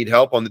we need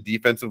help on the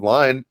defensive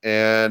line,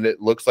 and it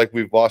looks like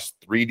we've lost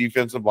 3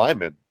 defensive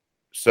linemen.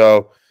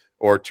 So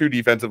or 2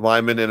 defensive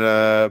linemen and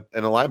a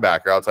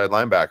linebacker, outside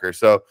linebacker.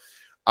 So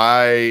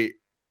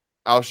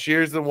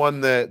Alshier's the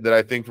one that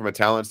I think from a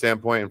talent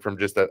standpoint and from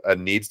just a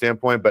need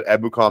standpoint, but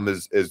Ebukam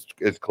is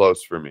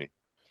close for me.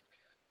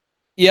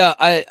 Yeah,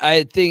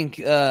 I think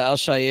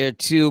Alshire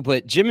too,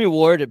 but Jimmy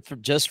Ward,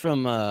 just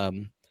from a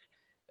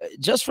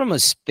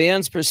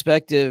fan's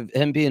perspective,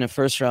 him being a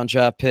first-round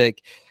draft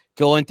pick,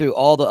 going through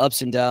all the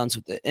ups and downs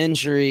with the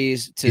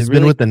injuries. He's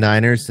been with the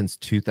Niners since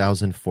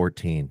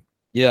 2014.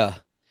 Yeah.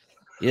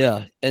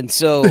 And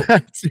so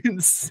that's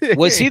insane.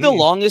 Was he the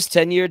longest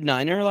tenured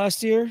Niner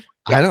last year?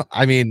 I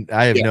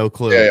have no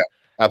clue. Yeah,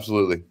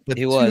 absolutely. But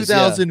he was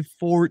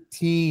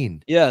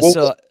 2014. Yeah. Well,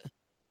 so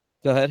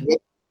go ahead.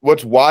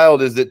 What's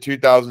wild is that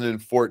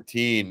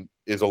 2014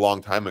 is a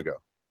long time ago.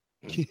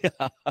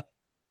 Yeah.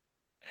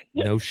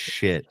 No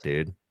shit,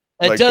 dude.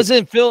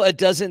 It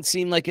doesn't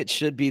seem like it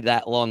should be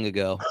that long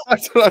ago.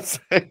 That's what I'm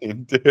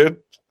saying, dude.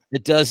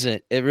 It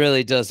doesn't. It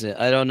really doesn't.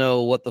 I don't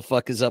know what the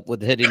fuck is up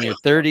with hitting your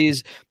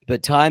 30s,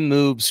 but time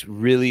moves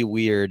really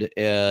weird.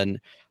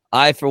 And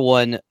I, for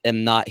one,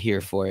 am not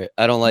here for it.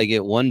 I don't like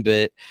it one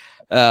bit.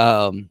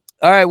 All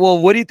right.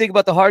 Well, what do you think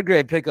about the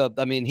Hargrave pickup?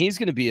 I mean, he's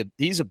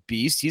a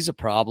beast. He's a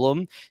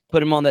problem.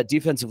 Put him on that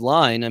defensive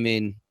line. I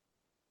mean,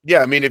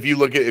 yeah. I mean, if you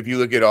look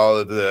at all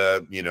of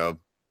the,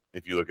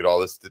 if you look at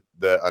all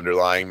the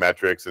underlying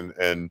metrics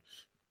and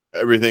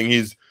everything,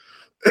 he's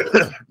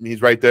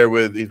right there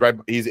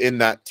he's in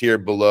that tier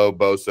below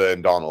Bosa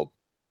and Donald,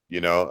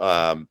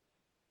 so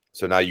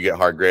now you get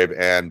Hargrave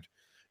and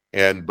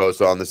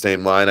Bosa on the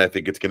same line. I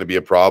think it's going to be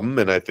a problem,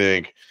 and I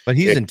think, but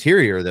he's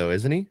interior though,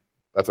 isn't he?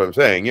 That's what I'm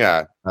saying.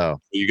 Yeah.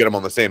 Oh, you get him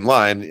on the same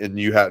line, and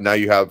you have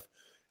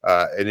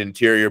an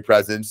interior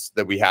presence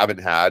that we haven't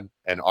had,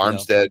 and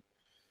Armstead,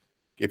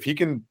 if he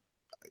can.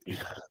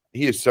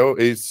 He's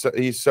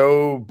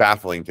so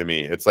baffling to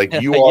me. It's like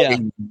you are a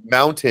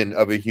mountain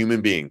of a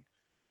human being,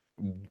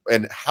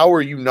 and how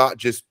are you not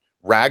just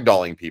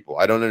ragdolling people?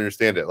 I don't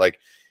understand it. Like,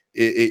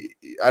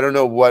 I don't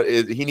know what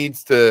is.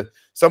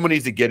 Someone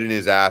needs to get in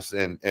his ass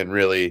and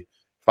really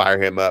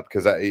fire him up,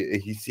 because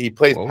he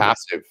plays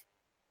passive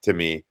to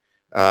me.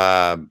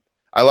 I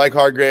like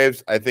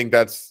Hargraves. I think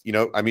that's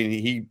I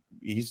mean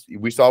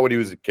we saw what he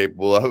was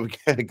capable of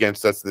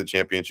against us in the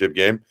championship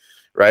game,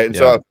 right? And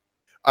so.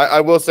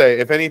 I will say,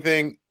 if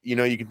anything, you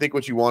can think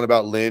what you want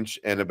about Lynch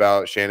and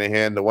about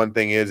Shanahan. The one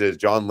thing is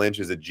John Lynch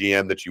is a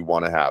GM that you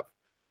want to have.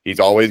 He's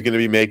always going to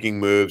be making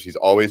moves. He's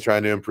always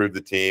trying to improve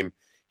the team.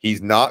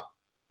 He's not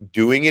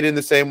doing it in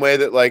the same way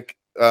that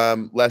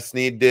Les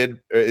Snead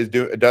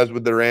does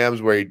with the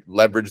Rams, where he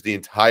leveraged the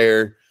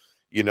entire,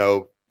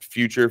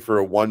 future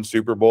for one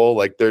Super Bowl.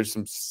 Like, there's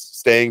some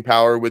staying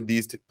power with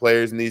these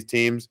players and these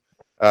teams,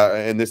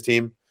 and this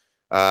team.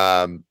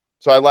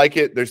 So I like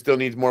it. There still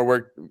needs more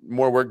work.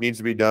 More work needs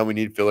to be done. We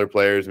need filler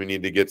players. We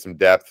need to get some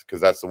depth, because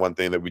that's the one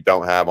thing that we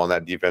don't have on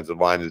that defensive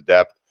line is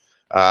depth.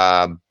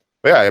 But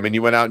yeah, I mean,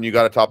 you went out and you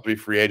got a top 3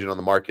 free agent on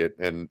the market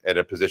and at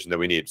a position that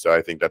we need. So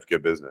I think that's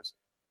good business.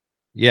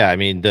 Yeah, I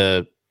mean,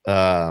 the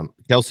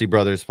Kelsey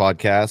Brothers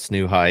podcast,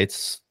 New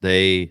Heights,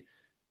 they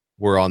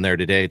were on there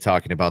today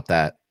talking about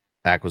that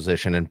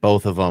acquisition, and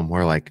both of them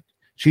were like,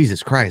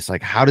 Jesus Christ,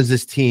 like, how does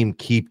this team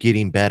keep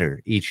getting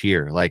better each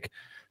year? Like,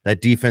 that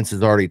defense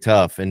is already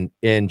tough. And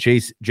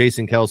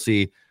Jason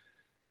Kelsey,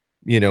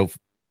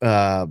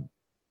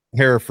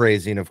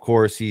 paraphrasing, of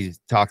course, he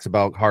talks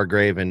about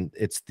Hargrave, and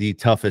it's the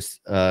toughest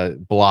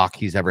block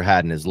he's ever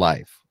had in his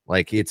life.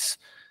 Like,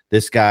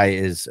 this guy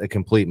is a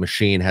complete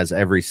machine, has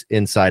every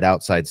inside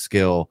outside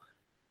skill.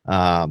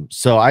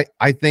 So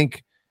I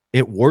think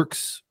it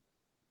works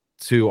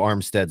to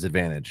Armstead's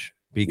advantage,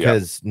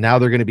 because now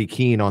they're going to be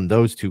keen on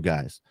those two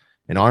guys,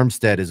 and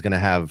Armstead is going to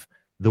have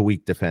the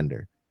weak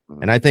defender.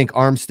 And I think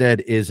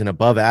Armstead is an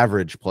above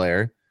average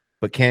player,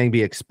 but can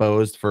be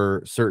exposed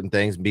for certain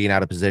things, being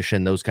out of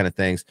position, those kind of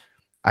things.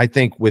 I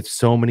think with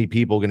so many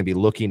people going to be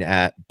looking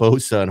at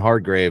Bosa and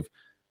Hargrave,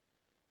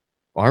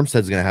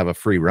 Armstead's going to have a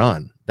free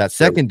run. That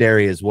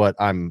secondary is what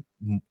I'm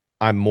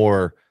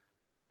more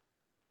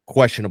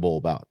questionable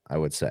about, I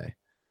would say,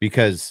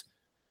 because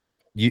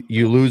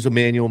you lose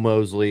Emmanuel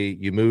Mosley,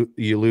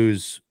 you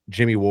lose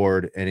Jimmy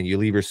Ward, and you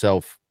leave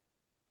yourself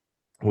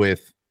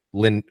with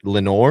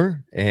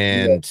Lenore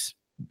and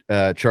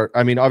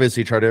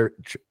obviously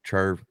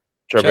Charvarius.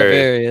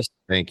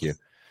 Thank you.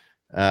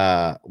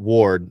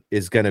 Ward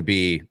is going to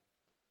be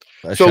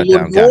a so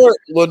shutdown guy.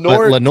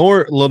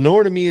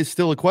 Lenore to me is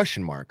still a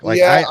question mark. Like,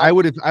 I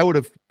would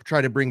have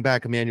tried to bring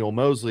back Emmanuel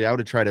Mosley. I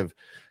would have tried to.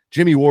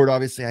 Jimmy Ward,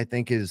 obviously, I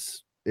think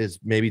is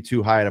maybe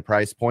too high at a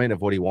price point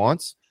of what he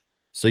wants,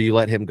 so you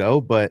let him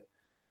go. But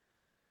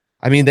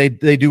I mean, they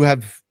do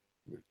have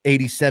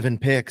 87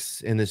 picks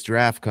in this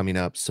draft coming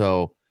up,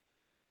 so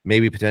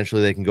maybe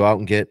potentially they can go out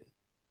and get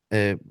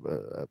a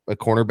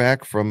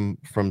cornerback from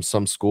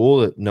some school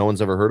that no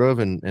one's ever heard of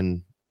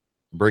and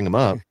bring him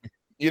up.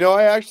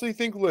 I actually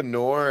think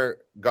Lenore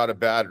got a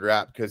bad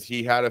rap because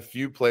he had a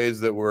few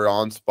plays that were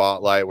on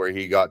Spotlight where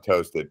he got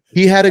toasted.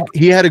 He had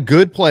a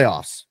good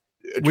playoffs,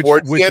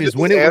 which is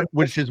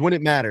when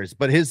it matters.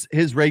 But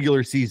his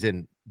regular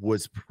season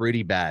was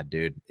pretty bad,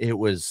 dude. It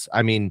was,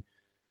 I mean,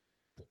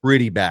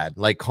 pretty bad,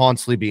 like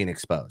constantly being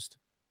exposed.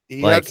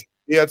 He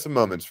had some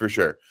moments for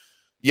sure.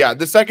 Yeah,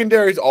 the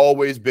secondary's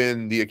always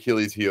been the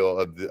Achilles heel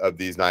of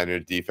these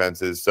Niners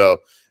defenses. So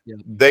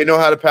they know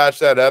how to patch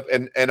that up.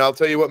 And I'll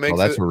tell you what makes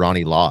that's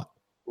Ronnie Lott.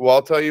 Well,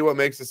 I'll tell you what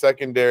makes the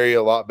secondary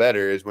a lot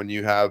better is when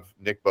you have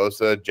Nick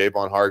Bosa,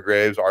 Javon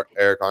Hargraves,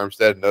 Eric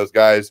Armstead, and those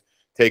guys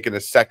taking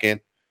a second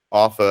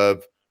off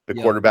of the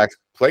quarterback's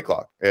play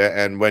clock.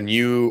 And when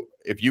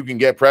if you can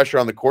get pressure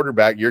on the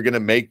quarterback, you're going to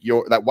make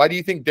that. Why do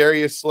you think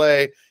Darius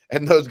Slay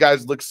and those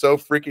guys look so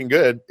freaking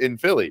good in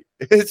Philly?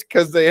 It's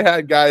because they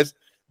had guys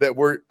that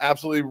were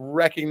absolutely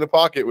wrecking the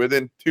pocket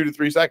within 2 to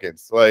 3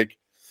 seconds. Like,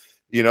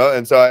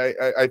 and so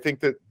I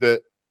think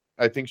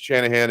I think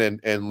Shanahan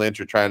and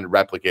Lynch are trying to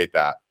replicate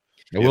that.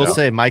 I will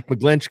say Mike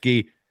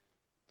McGlinchey.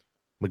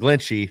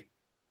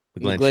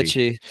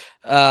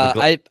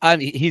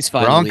 He's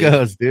fine.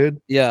 Broncos,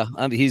 dude. Yeah,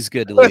 he's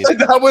good to leave.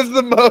 That was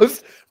the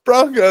most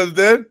Broncos,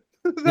 dude.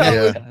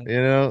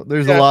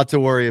 There's a lot to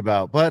worry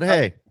about. But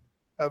hey,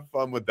 have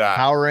fun with that.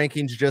 Power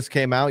rankings just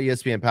came out.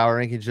 ESPN Power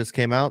rankings just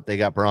came out. They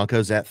got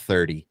Broncos at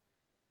 30.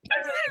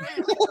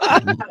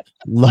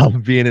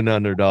 Love being an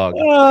underdog.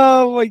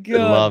 Oh my god,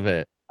 love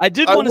it. I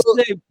did want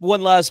to say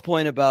one last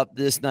point about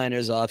this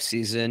Niners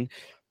offseason.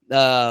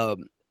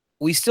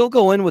 We still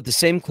go in with the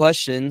same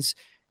questions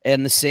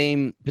and the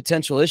same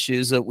potential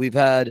issues that we've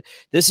had.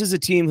 This is a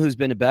team who's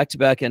been to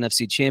back-to-back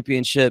NFC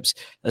championships,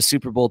 a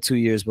Super Bowl 2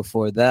 years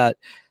before that.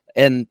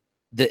 And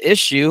the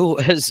issue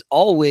has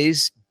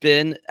always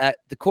been at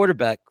the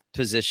quarterback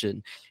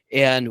position.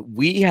 And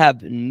we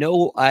have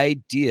no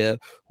idea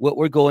what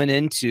we're going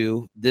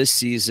into this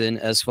season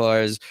as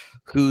far as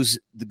who's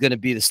going to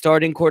be the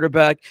starting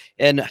quarterback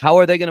and how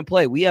are they going to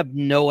play. We have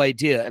no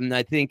idea. And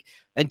I think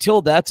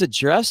until that's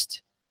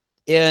addressed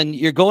and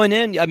you're going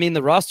in, I mean,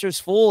 the roster's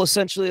full.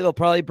 Essentially, they'll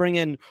probably bring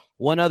in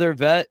one other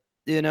vet,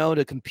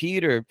 to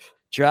compete or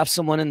draft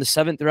someone in the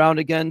 7th round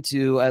again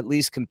to at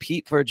least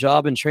compete for a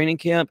job in training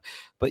camp.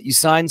 But you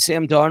signed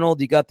Sam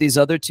Darnold. You got these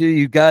other two.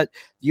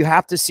 You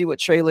have to see what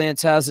Trey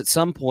Lance has at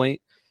some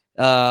point.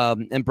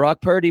 And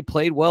Brock Purdy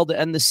played well to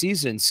end the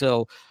season.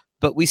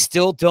 But we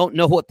still don't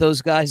know what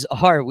those guys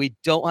are. We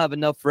don't have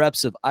enough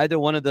reps of either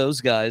one of those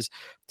guys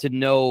to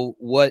know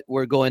what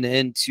we're going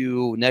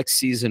into next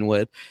season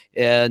with.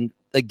 And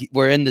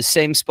we're in the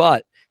same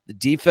spot. The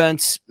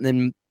defense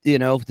and,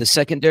 the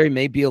secondary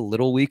may be a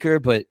little weaker,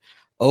 but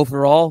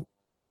overall,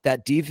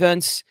 that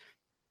defense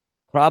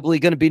probably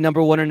going to be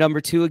number 1 or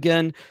number 2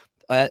 again.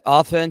 At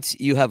offense,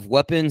 you have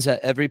weapons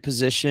at every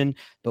position,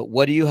 but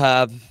what do you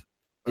have,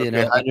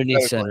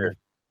 underneath center?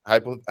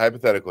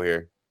 Hypothetical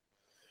here.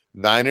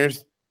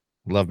 Niners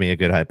love me a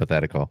good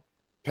hypothetical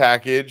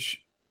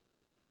package,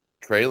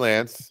 Trey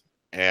Lance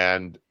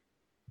and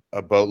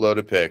a boatload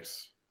of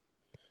picks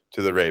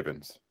to the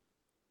Ravens.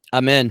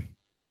 I'm in.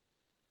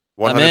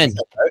 100%,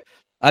 right?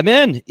 I'm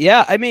in.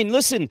 Yeah. I mean,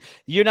 listen,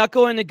 you're not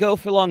going to go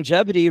for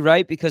longevity,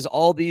 right? Because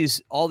all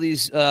these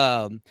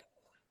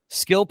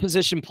skill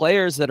position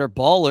players that are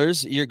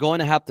ballers, you're going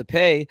to have to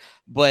pay.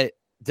 But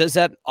does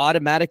that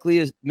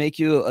automatically make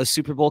you a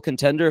Super Bowl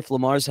contender if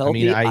Lamar's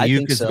healthy? I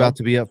mean, Ayuk is about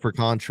to be up for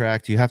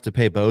contract. You have to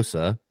pay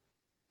Bosa.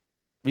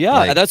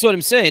 Yeah, that's what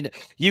I'm saying.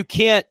 You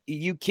can't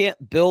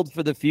build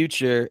for the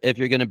future if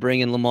you're going to bring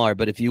in Lamar.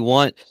 But if you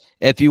want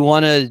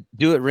to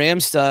do it Ram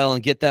style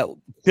and get that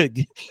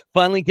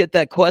finally get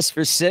that quest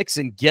for 6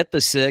 and get the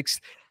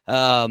 6th,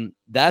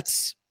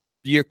 that's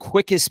your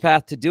quickest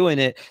path to doing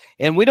it.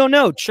 And we don't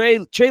know. Trey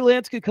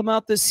Lance could come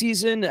out this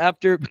season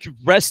after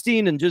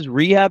resting and just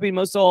rehabbing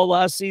most of all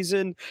last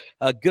season,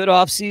 a good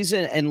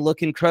offseason, and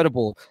look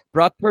incredible.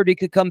 Brock Purdy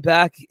could come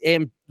back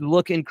and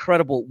look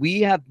incredible.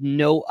 We have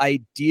no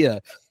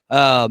idea.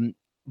 And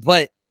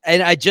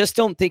I just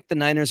don't think the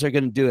Niners are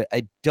going to do it.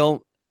 I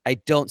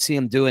don't see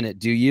them doing it.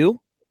 Do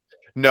you?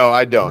 No,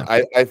 I don't.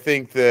 No. I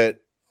think that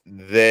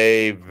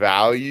they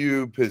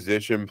value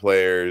position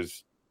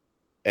players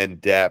and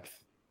depth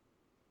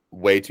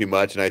way too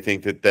much, and I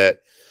think that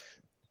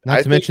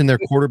not to mention their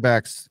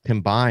quarterbacks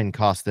combined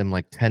cost them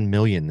like $10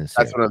 million this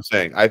year. That's what I'm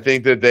saying. I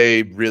think that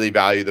they really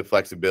value the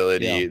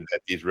flexibility that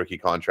these rookie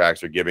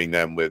contracts are giving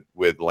them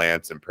with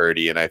Lance and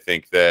Purdy, and I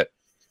think that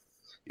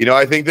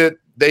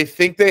they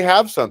think they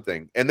have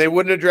something, and they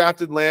wouldn't have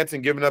drafted Lance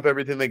and given up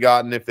everything they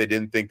gotten if they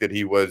didn't think that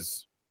he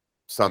was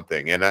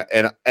something. And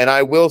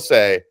I will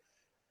say,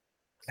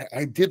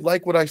 I did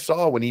like what I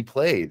saw when he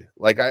played.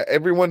 Like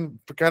everyone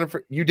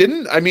you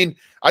didn't. I mean,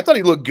 I thought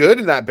he looked good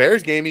in that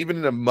Bears game, even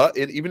in the mud.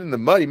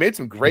 He made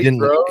some great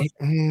throws.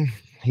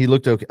 He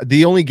looked okay.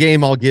 The only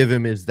game I'll give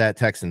him is that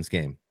Texans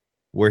game,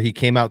 where he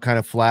came out kind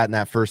of flat in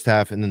that first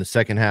half, and then the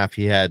second half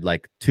he had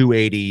like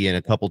 280 and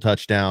a couple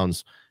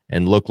touchdowns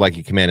and looked like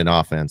he commanded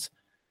offense.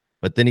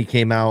 But then he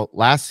came out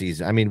last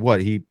season. I mean,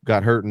 he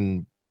got hurt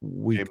in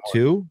week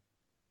 2?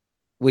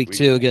 Week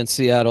 2 against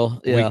Seattle.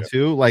 Yeah. Week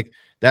 2, like.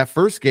 That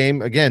first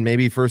game, again,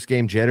 maybe first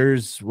game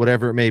jitters,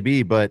 whatever it may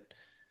be, but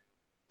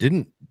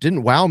didn't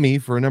wow me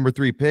for a number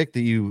 3 pick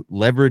that you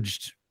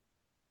leveraged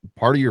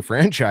part of your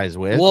franchise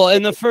with. Well,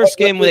 in the first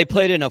game they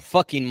played in a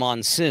fucking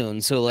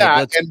monsoon, so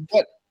like,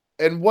 yeah,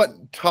 and what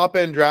top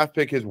end draft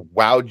pick has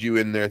wowed you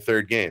in their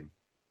third game?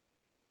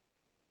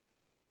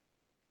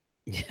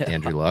 yeah.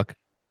 Andrew Luck.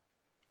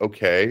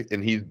 Okay,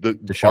 and he's the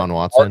Deshaun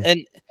Watson.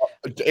 And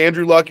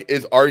Andrew Luck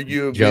is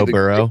arguably Joe the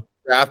Burrow.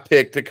 draft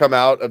pick to come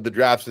out of the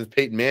draft since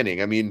Peyton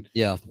Manning. I mean,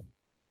 yeah,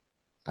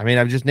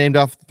 I've just named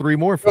off 3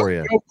 more for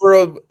you. Joe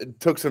Burrow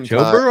took some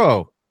Joe time.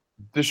 Burrow.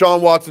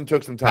 Deshaun Watson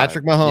took some time.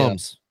 Patrick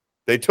Mahomes.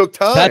 They took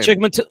time. Patrick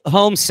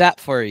Mahomes sat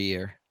for a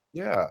year.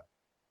 Yeah.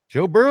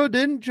 Joe Burrow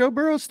didn't. Joe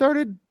Burrow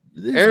started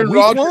Aaron week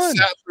Rodgers 1.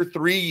 sat for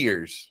 3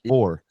 years.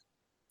 4.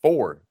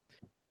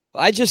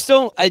 I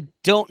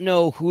don't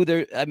know who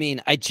they're. I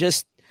mean,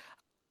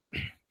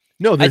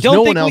 No, there's don't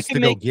no think one we else can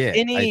to go make get.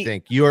 any- I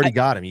think you already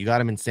got him. You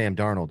got him in Sam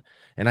Darnold.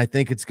 And I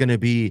think it's going to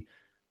be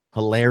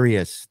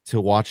hilarious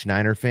to watch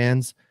Niner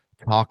fans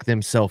talk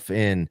themselves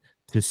in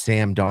to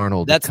Sam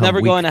Darnold. That's come never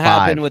week going to 5,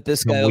 happen with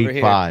this come guy over week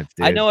here. 5,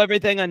 I dude. know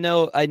everything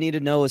I need to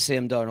know is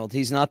Sam Darnold.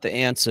 He's not the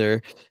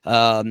answer.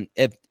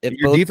 If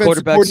Your both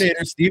defensive quarterbacks,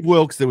 coordinator, Steve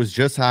Wilkes, that was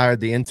just hired,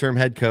 the interim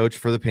head coach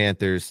for the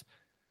Panthers,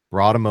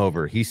 brought him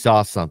over. He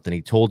saw something.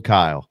 He told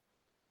Kyle.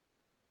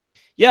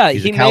 yeah,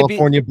 He's he a may be.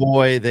 California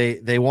boy.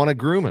 They want to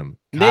groom him.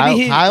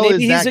 Maybe Kyle is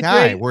he's that a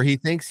guy great- where he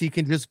thinks he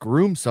can just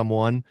groom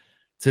someone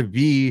to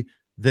be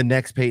the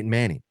next Peyton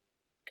Manning.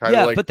 Kinda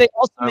Yeah, like but they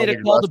also I made a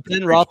mean, call to Russ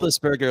Ben was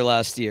Roethlisberger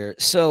last year,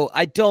 so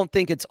I don't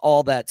think it's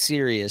all that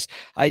serious.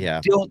 I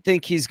Yeah. don't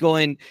think he's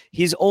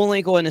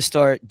only going to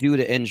start due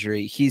to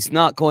injury. He's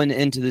not going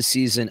into the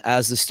season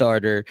as the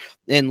starter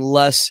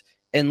unless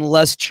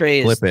Trey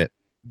is Flip it.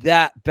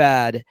 that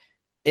bad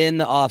in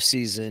the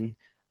offseason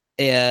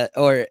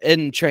or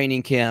in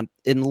training camp,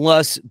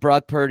 unless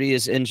Brock Purdy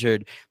is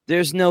injured.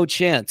 There's no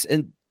chance.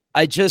 And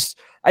I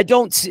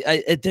don't see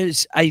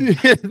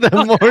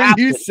The more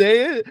you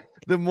say it,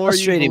 the more you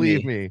Frustrating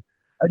believe me. me.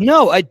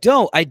 No, I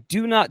don't. I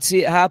do not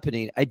see it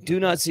happening. I do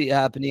not see it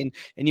happening.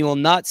 And you will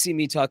not see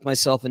me talk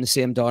myself into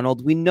Sam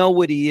Darnold. We know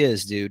what he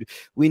is, dude.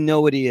 We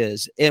know what he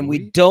is. And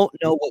we don't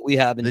know what we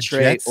have in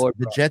Trey or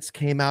The Jets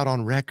came out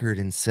on record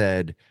and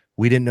said,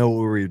 we didn't know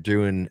what we were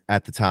doing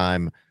at the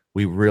time.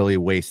 We really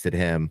wasted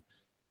him.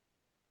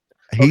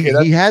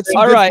 He had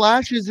some good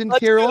flashes in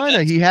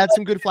Carolina. He had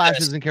some good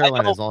flashes in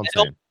Carolina, is all I'm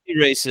saying. Be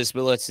racist,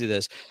 but let's do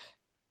this.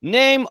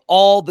 Name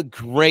all the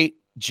great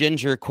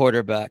ginger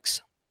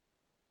quarterbacks.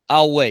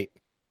 I'll wait.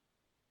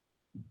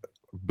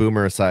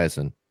 Boomer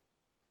Esiason.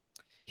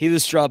 He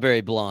was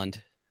strawberry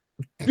blonde.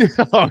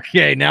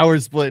 Okay, now we're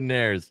splitting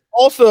hairs.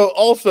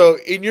 Also,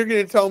 and you're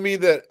going to tell me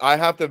that I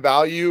have to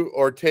value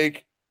or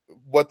take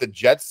what the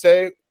Jets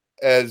say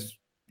as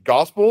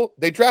gospel?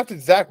 They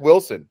drafted Zach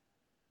Wilson.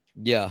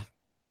 Yeah.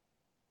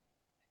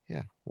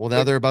 Yeah. Well,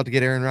 now they're about to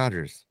get Aaron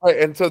Rodgers. Right,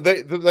 and so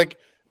they're like,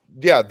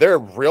 yeah, they're a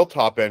real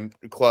top end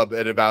club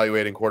at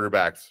evaluating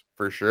quarterbacks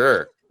for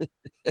sure.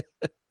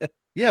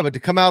 Yeah, but to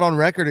come out on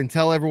record and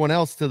tell everyone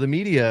else, to the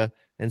media,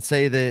 and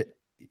say that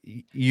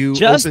you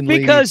just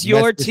because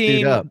your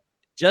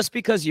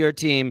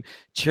team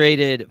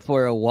traded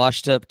for a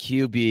washed up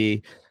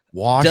QB,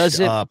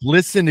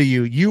 listen to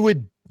you. You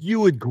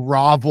would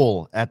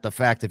grovel at the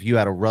fact if you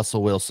had a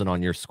Russell Wilson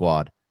on your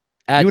squad.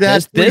 You would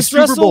have 3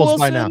 Super Bowls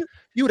by now.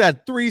 You would have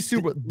 3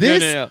 Super.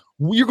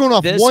 You're going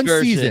off one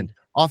season.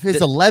 Off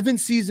his 11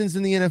 seasons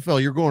in the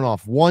NFL, you're going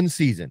off one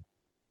season.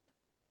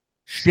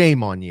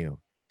 Shame on you.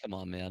 Come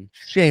on, man.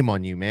 Shame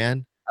on you,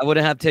 man. I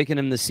wouldn't have taken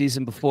him the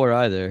season before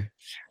either.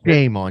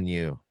 Shame on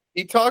you.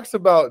 He talks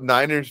about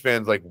Niners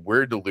fans like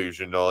we're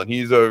delusional, and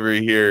he's over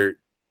here,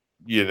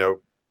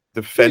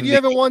 defending. Dude, you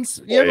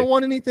haven't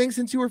won anything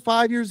since you were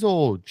 5 years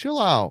old.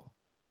 Chill out.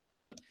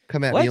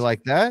 Come at me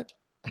like that.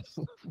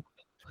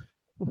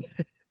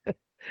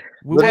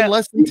 We won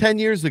less than 10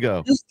 years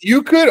ago.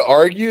 You could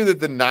argue that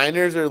the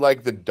Niners are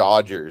like the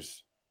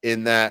Dodgers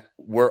in that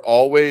we're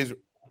always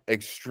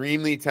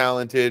extremely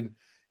talented,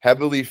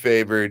 heavily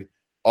favored,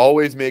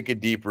 always make a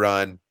deep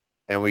run,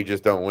 and we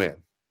just don't win.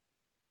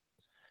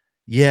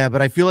 Yeah,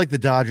 but I feel like the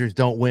Dodgers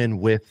don't win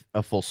with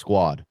a full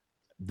squad.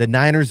 The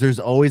Niners, there's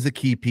always a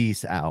key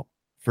piece out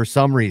for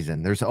some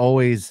reason. There's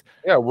always,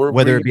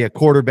 whether it be a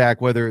quarterback,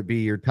 whether it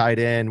be your tight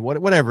end,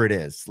 whatever it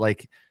is.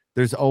 Like,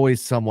 there's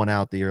always someone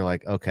out that you're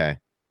like, okay,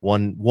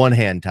 one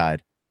hand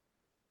tied.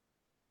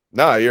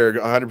 No, you're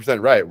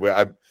 100%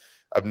 right.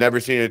 I've never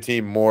seen a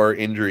team more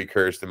injury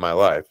cursed in my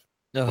life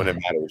when it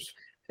matters.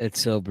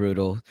 It's so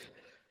brutal.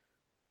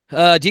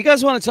 Do you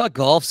guys want to talk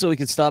golf so we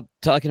can stop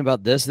talking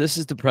about this? This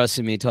is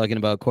depressing me, talking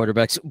about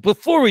quarterbacks.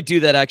 Before we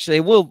do that, actually, I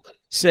will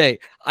say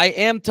I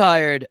am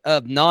tired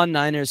of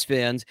non-Niners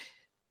fans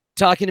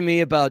talking to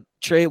me about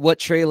what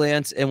Trey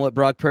Lance and what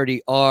Brock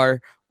Purdy are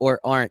or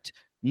aren't.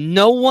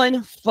 No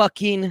one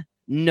fucking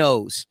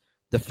knows.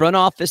 The front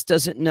office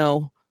doesn't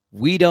know.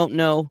 We don't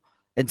know.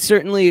 And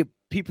certainly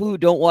people who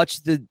don't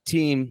watch the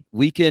team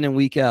week in and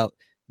week out,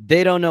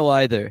 They don't know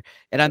either.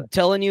 And I'm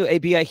telling you,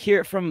 AB, I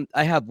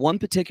have one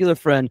particular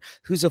friend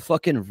who's a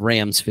fucking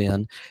Rams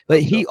fan,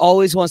 but he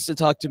always wants to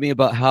talk to me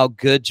about how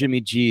good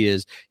Jimmy G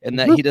is and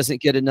that he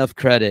doesn't get enough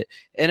credit.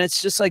 And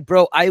it's just like,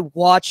 bro, I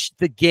watched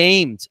the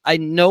games. I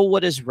know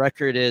what his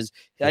record is.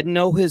 I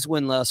know his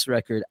win-loss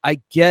record. I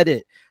get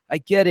it.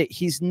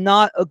 He's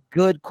not a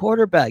good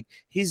quarterback.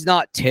 He's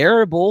not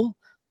terrible,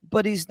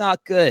 but he's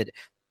not good.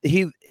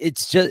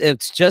 It's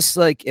just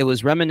like it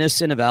was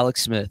reminiscent of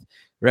Alex Smith.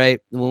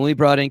 Right. When we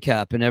brought in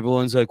Cap and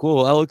everyone's like,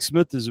 well, Alex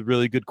Smith is a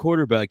really good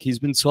quarterback. He's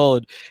been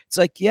solid. It's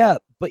like, yeah,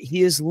 but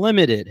he is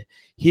limited.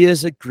 He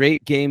is a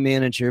great game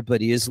manager, but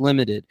he is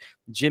limited.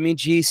 Jimmy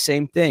G,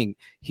 same thing.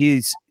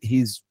 He's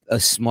a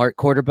smart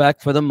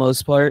quarterback for the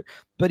most part,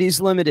 but he's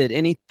limited.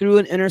 And he threw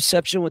an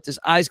interception with his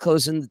eyes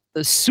closed in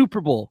the Super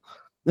Bowl.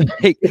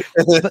 Like,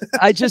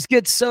 I just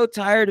get so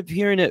tired of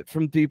hearing it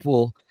from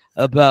people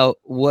about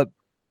what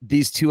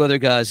these two other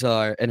guys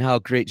are and how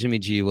great Jimmy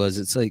G was.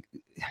 It's like,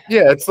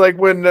 yeah, it's like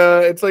when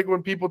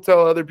people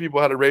tell other people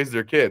how to raise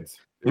their kids.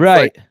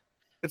 Right.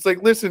 It's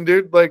like, listen,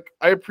 dude, like,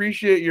 I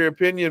appreciate your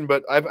opinion,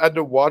 but I've had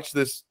to watch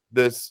this.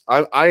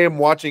 I am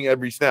watching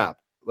every snap.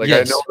 Like,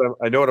 yes.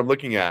 I know what I'm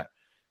looking at.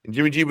 And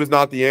Jimmy G was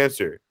not the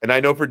answer. And I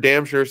know for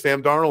damn sure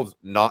Sam Darnold's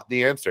not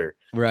the answer.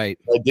 Right.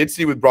 What I did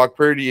see with Brock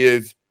Purdy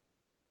is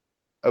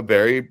a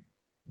very,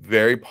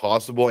 very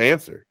possible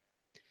answer.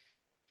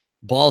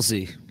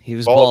 Ballsy. He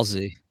was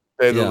ballsy.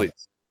 Say the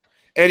least.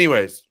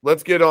 Anyways,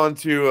 let's get on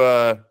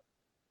to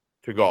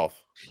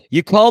golf.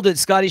 You called it.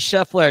 Scotty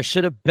Scheffler. I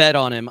should have bet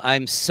on him.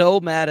 I'm so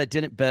mad I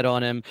didn't bet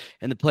on him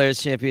in the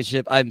Players'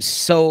 Championship. I'm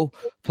so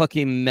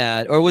fucking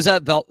mad. Or was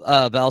that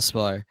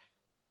Valspar?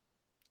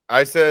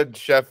 I said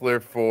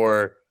Scheffler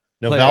for...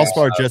 No,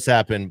 Valspar just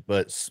happened,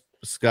 but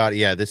Scott,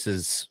 yeah, this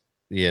is,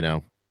 who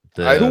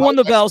won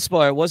the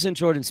Valspar? It wasn't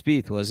Jordan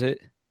Spieth, was it?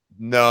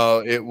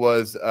 No, it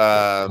was...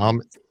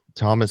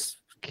 Thomas...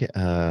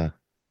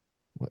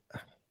 What?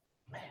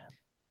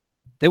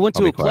 They went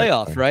to a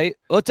playoff, right?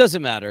 Well, it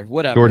doesn't matter.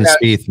 Whatever. Jordan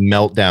Spieth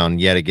meltdown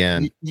yet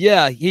again.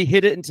 Yeah, he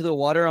hit it into the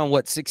water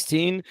on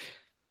 16?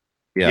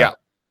 Yeah.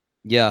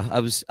 I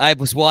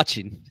was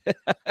watching.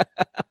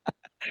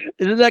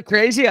 Isn't that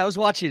crazy? I was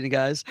watching,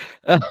 guys.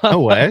 No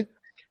way.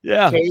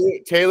 Yeah.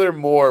 Taylor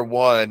Moore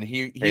won.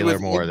 Taylor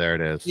Moore, there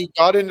it is. He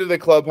got into the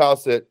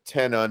clubhouse at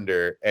 10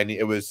 under, and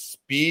it was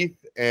Spieth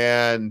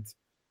and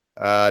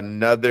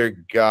another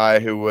guy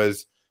who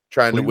was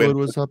trying to win. Fleetwood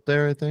was up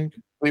there, I think.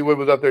 Fleetwood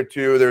was up there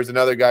too. There was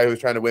another guy who was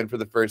trying to win for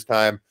the first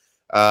time.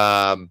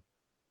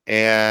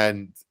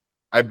 And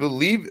I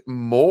believe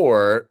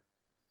Moore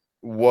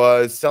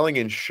was selling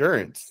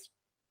insurance.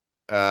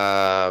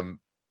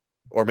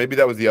 Or maybe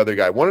that was the other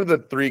guy. One of the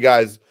three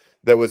guys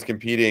that was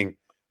competing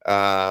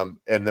and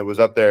that was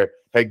up there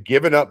had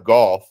given up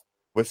golf,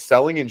 was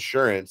selling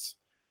insurance,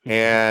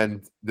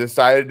 and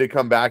decided to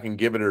come back and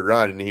give it a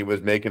run. And he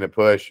was making a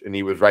push, and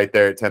he was right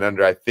there at 10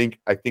 under. I think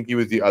he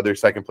was the other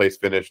second place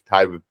finish,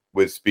 tied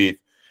with Spieth.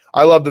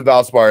 I love the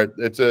Valspar.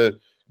 It's a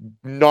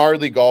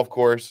gnarly golf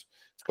course.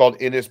 It's called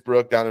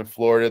Innisbrook down in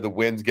Florida. The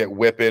winds get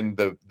whipping.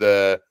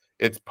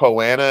 It's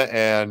Poana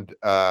and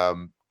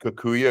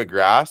Kikuyu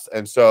grass,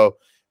 and so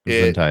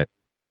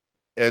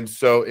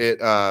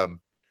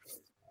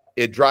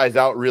it dries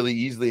out really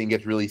easily and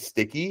gets really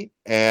sticky.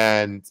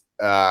 And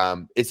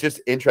it's just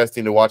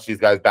interesting to watch these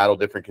guys battle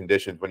different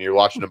conditions when you're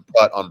watching them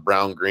putt on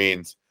brown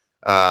greens.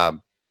 Yeah,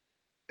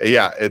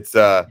 it's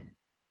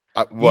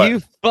what?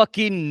 You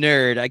fucking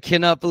nerd. I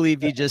cannot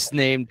believe you just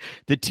named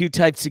the two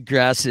types of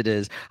grass it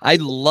is. I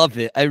love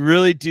it. I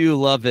really do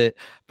love it.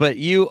 But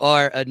you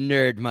are a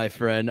nerd, my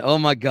friend. Oh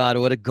my God,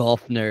 what a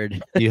golf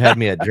nerd. You had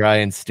me at dry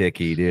and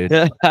sticky, dude.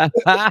 But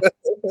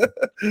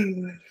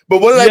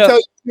what did I tell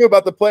you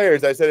about the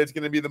Players? I said it's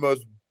going to be the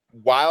most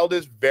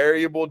wildest,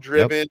 variable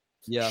driven.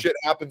 Yep. Shit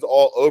happens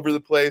all over the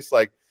place.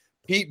 Like,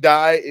 Pete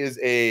Dye is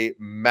a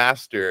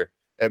master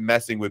at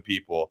messing with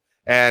people.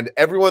 And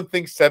everyone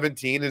thinks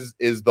 17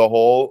 is the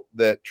hole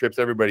that trips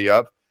everybody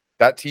up.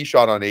 That tee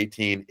shot on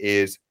 18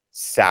 is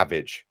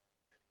savage.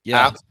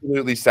 Yeah.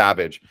 Absolutely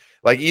savage.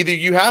 Like, either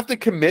you have to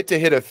commit to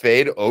hit a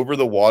fade over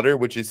the water,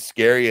 which is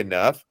scary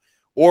enough,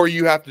 or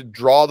you have to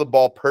draw the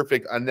ball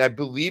perfect. And I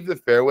believe the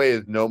fairway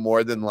is no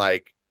more than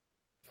like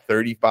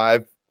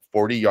 35,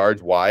 40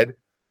 yards wide.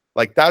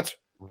 Like, that's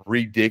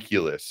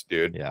ridiculous,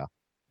 dude. Yeah.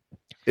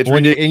 It's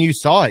ridiculous. And you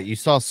saw it. You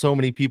saw so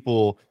many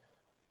people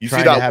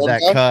trying to have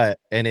that cut,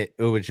 and it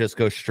would just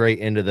go straight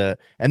into the,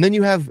 and then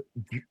you have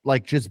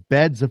like just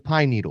beds of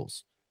pine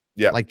needles.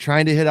 Yeah. Like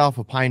trying to hit off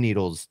of pine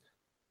needles.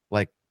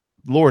 Like,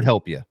 Lord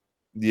help you.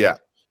 Yeah.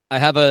 I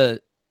have a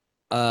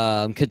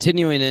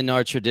continuing in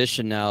our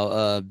tradition now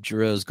of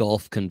Giroux's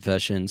golf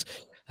confessions.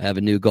 I have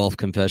a new golf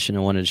confession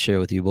I wanted to share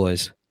with you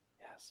boys.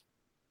 Yes.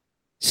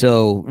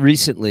 So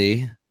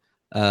recently,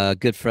 a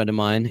good friend of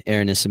mine,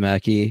 Erin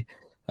Isamaki,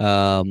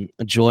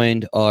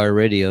 joined our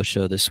radio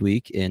show this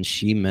week, and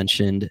she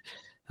mentioned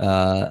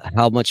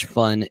how much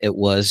fun it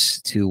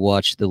was to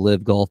watch the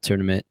Live Golf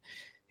Tournament.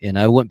 And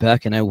I went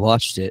back and I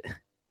watched it,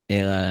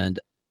 and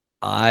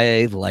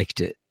I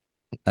liked it.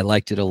 I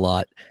liked it a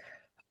lot.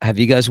 Have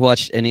you guys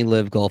watched any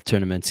live golf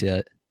tournaments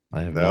yet?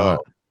 I have No.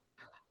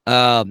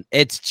 not.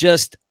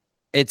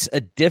 It's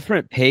a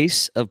different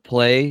pace of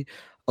play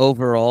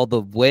overall.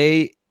 The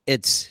way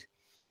it's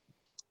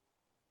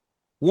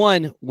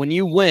one, when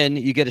you win,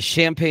 you get a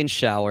champagne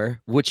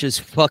shower, which is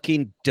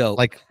fucking dope.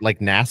 Like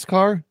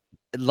NASCAR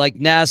Like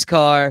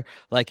NASCAR,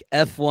 like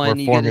or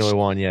F1, Formula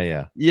One.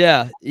 Yeah.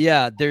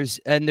 yeah.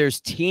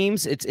 There's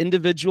teams. It's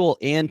individual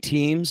and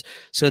teams,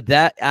 so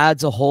that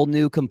adds a whole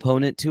new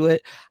component to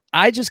it.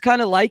 I just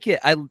kind of like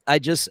it.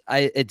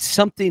 It's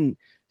something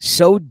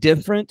so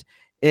different.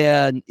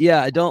 And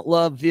yeah, I don't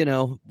love,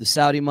 the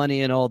Saudi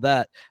money and all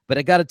that. But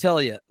I got to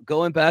tell you,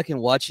 going back and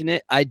watching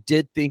it, I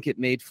did think it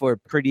made for a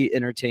pretty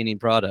entertaining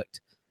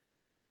product.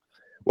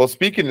 Well,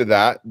 speaking of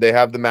that, they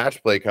have the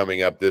match play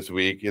coming up this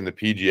week in the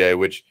PGA,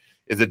 which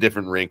is a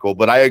different wrinkle.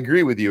 But I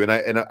agree with you,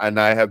 and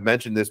I have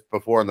mentioned this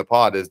before on the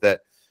pod, is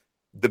that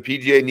the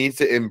PGA needs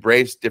to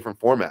embrace different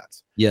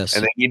formats. Yes.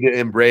 And they need to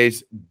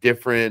embrace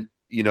different,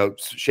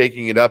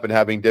 shaking it up and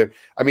having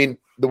I mean,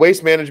 the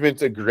Waste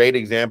Management's a great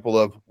example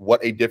of what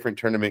a different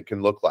tournament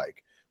can look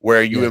like,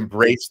 where you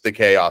embrace the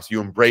chaos, you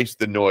embrace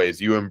the noise,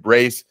 you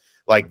embrace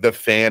like the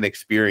fan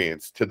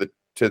experience to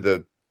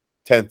the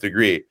 10th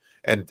degree.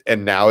 And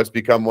now it's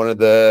become one of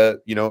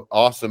the,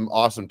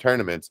 awesome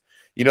tournaments.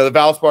 The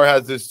Valspar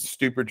has this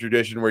stupid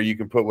tradition where you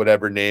can put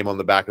whatever name on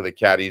the back of the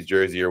caddy's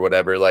jersey or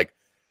whatever. Like,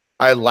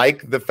 I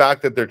like the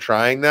fact that they're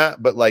trying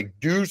that, but like,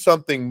 do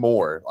something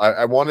more.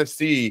 I want to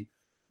see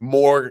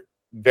more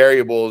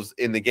variables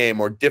in the game,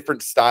 or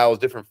different styles,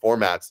 different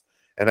formats.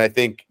 And I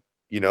think,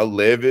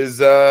 Live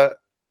is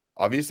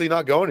obviously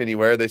not going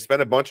anywhere. They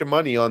spent a bunch of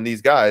money on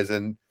these guys.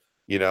 And,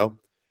 did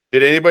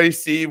anybody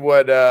see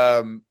what,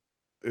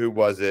 who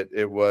was it?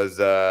 It was,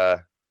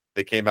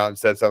 they came out and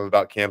said something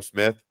about Cam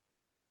Smith.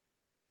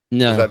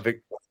 No. Was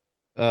that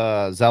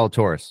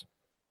Zalatoris.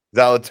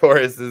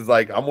 Zalatoris is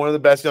like, I'm one of the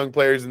best young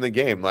players in the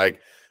game. Like,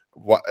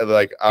 what?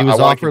 Like, he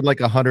was offered like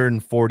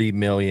 140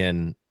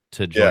 million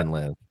to join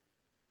Live.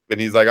 And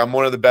he's like, I'm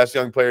one of the best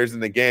young players in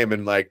the game,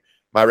 and like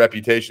my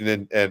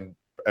reputation and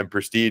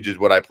prestige is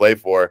what I play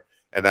for,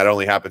 and that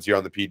only happens here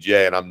on the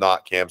PGA, and I'm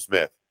not Cam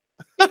Smith.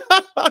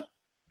 I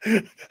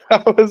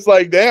was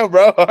like, damn,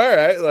 bro. All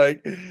right.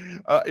 Like,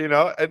 and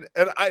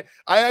I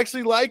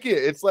actually like it.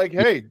 It's like,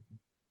 hey,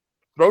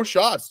 throw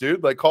shots,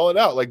 dude. Like, call it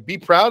out. Like, be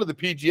proud of the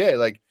PGA.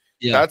 Like,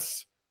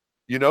 that's,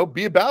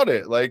 be about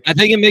it. Like, I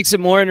think it makes it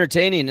more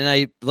entertaining.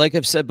 And like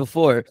I've said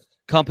before,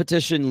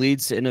 competition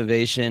leads to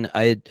innovation.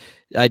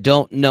 I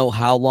don't know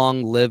how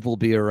long Live will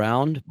be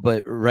around,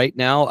 but right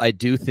now I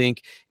do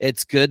think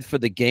it's good for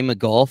the game of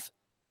golf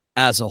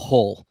as a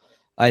whole.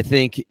 I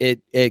think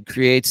it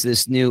creates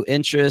this new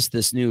interest,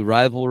 this new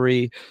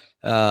rivalry.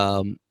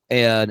 And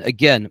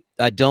again,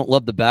 I don't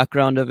love the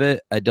background of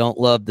it. I don't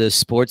love the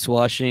sports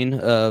washing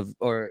of,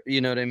 or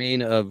you know what I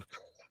mean, of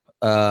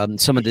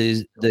some of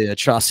the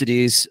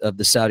atrocities of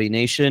the Saudi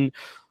nation.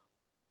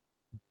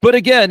 But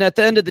again, at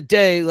the end of the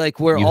day, like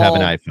you have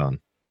an iPhone.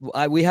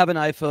 We have an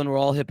iPhone. We're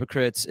all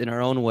hypocrites in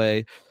our own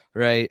way,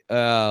 right?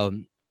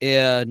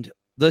 And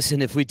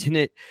listen, if we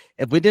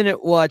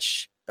didn't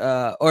watch,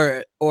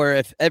 or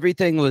if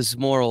everything was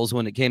morals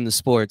when it came to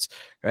sports,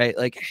 right?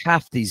 Like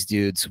half these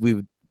dudes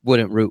we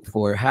wouldn't root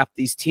for, half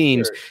these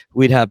teams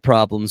we'd have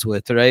problems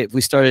with, right? If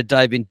we started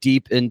diving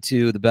deep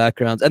into the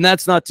backgrounds, and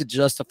that's not to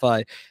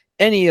justify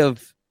any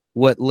of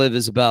what Live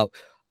is about.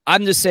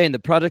 I'm just saying the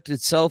product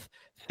itself,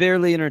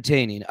 fairly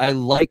entertaining. I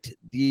liked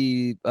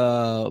the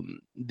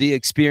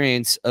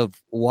experience of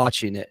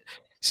watching it.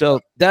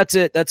 So that's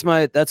it. That's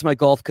my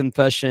golf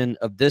confession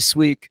of this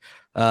week.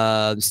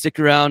 Stick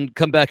around.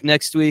 Come back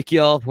next week,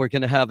 y'all. We're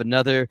gonna have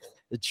another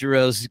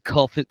Jiro's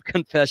golf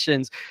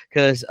confessions,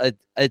 because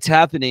it's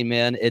happening,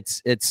 man.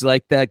 It's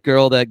like that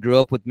girl that grew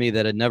up with me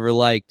that I never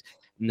liked,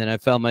 and then I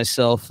found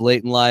myself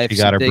late in life. She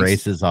got her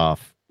braces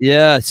off.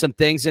 Yeah, some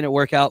things didn't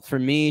work out for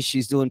me.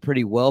 She's doing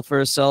pretty well for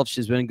herself.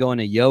 She's been going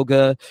to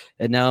yoga,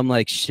 and now I'm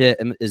like, shit,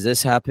 is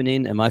this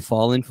happening? Am I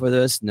falling for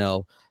this?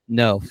 No.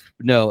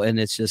 And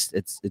it's just,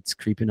 it's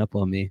creeping up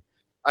on me.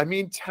 I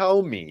mean,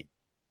 tell me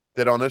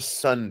that on a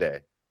Sunday,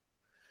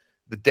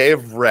 the day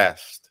of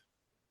rest,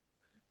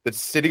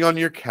 that's sitting on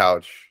your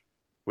couch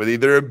with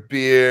either a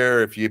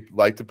beer, if you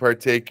like to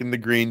partake in the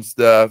green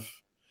stuff,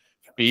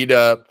 feet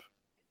up,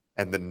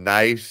 and the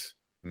nice,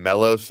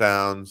 mellow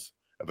sounds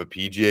of a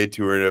PGA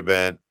Tour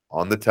event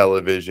on the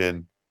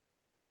television,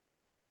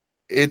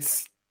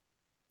 it's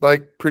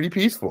like pretty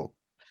peaceful.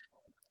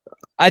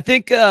 I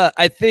think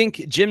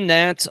Jim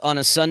Nantz on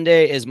a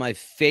Sunday is my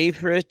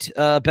favorite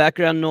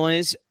background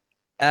noise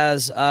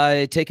as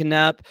I take a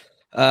nap.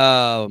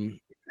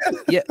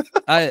 Yeah,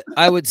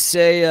 I would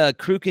say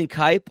Kruk and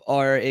Kipe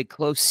are a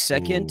close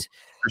second.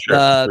 Ooh,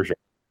 for sure.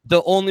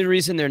 The only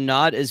reason they're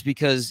not is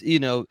because,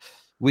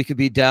 we could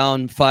be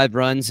down 5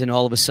 runs and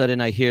all of a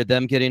sudden I hear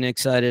them getting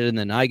excited, and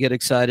then I get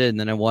excited, and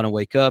then I want to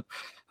wake up.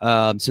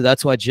 So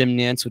that's why Jim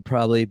Nantz would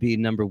probably be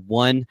number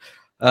 1.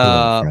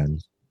 Hello,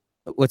 friends.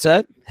 What's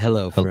that?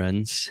 Hello,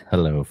 friends.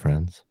 Hello,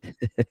 friends.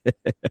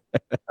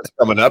 That's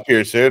coming up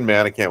here soon,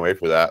 man. I can't wait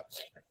for that.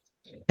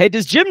 Hey,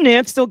 does Jim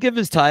Nance still give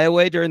his tie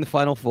away during the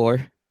Final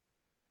Four?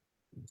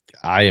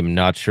 I am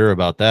not sure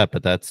about that,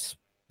 but that's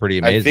pretty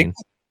amazing.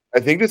 I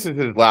think this is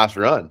his last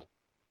run.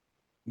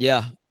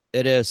 Yeah,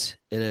 it is.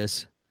 It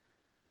is.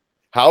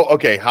 How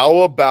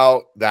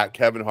about that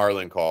Kevin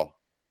Harlan call?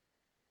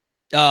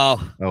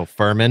 Oh,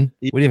 Furman.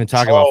 We didn't even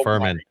talk about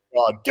Furman.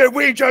 God. Did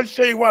we just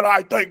see what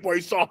I think we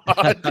saw?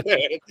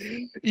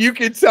 You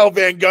can tell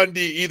Van Gundy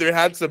either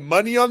had some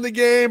money on the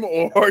game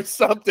or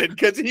something,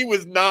 because he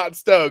was not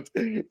stoked.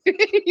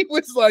 He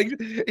was like,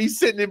 he's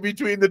sitting in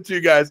between the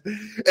two guys,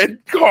 and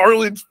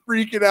Carlin's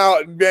freaking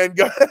out, and Van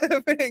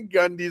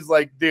Gundy's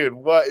like, dude,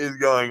 what is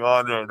going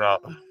on right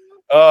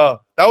now?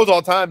 That was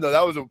all time though.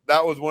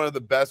 That was one of the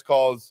best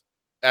calls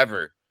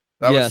ever.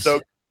 That was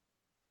so.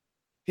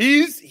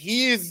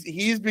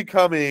 He's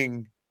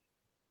becoming.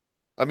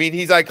 I mean,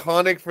 he's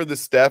iconic for the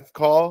Steph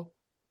call,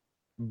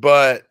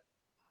 but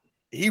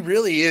he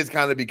really is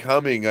kind of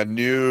becoming a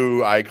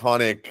new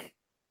iconic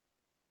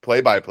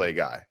play-by-play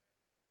guy.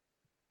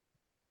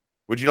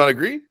 Would you not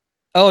agree?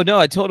 Oh no,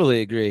 I totally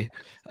agree.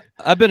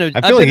 I feel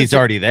like he's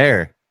already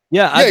there.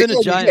 Yeah, I've been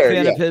a giant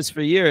fan of his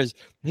for years.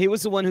 He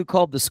was the one who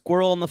called the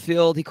squirrel on the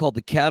field. He called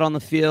the cat on the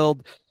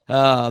field.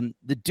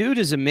 The dude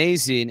is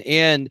amazing,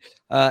 and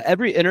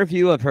every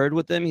interview I've heard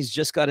with him, he's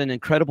just got an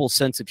incredible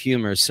sense of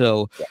humor.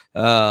 So,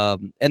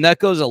 and that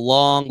goes a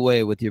long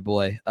way with your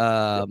boy.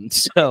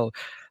 So,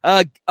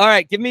 all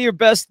right, give me your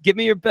best,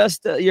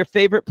 your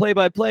favorite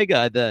play-by-play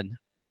guy then,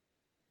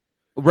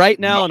 right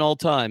now and all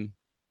time.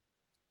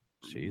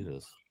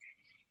 Jesus,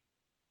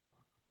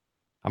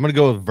 I'm gonna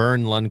go with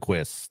Vern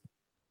Lundquist.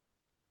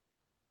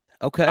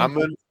 Okay, I'm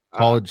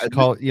gonna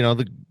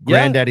the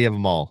granddaddy of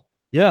them all.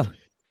 Yeah.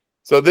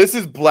 So this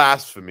is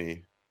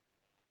blasphemy,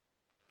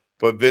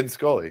 but Vince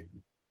Scully.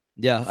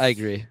 Yeah, I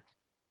agree.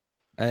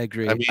 I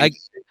mean,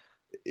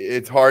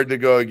 it's hard to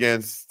go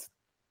against.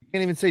 You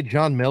can't even say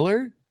John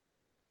Miller.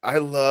 I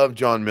love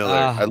John Miller.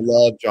 I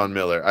love John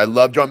Miller. I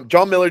love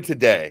John Miller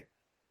today.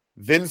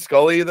 Vince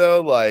Scully,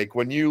 though, like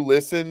when you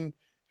listen,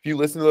 if you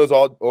listen to those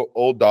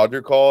old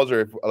Dodger calls,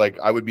 or if like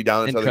I would be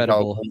down in Southern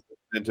California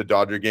into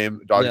Dodger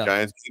Giants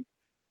game.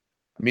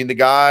 I mean, the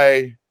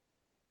guy,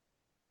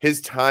 his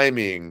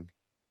timing.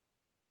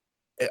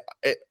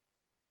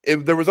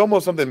 There was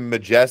almost something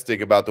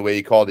majestic about the way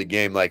he called the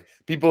game. Like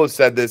people have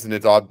said this, and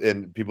it's odd,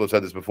 and people have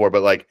said this before,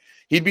 but like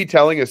he'd be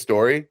telling a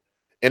story,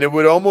 and it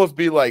would almost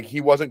be like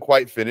he wasn't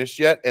quite finished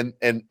yet, and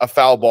a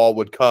foul ball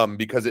would come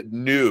because it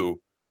knew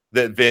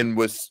that Vin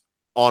was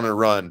on a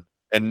run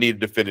and needed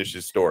to finish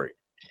his story.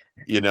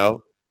 You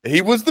know,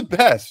 he was the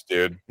best,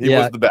 dude. He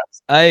was the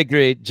best. I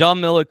agree.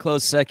 John Miller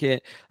close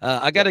second.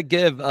 I got to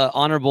give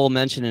honorable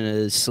mention and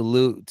a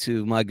salute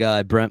to my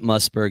guy Brent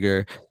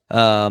Musburger.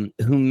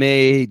 Who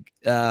made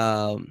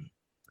at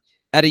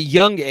a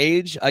young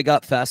age, I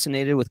got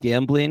fascinated with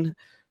gambling.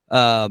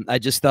 I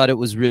just thought it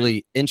was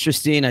really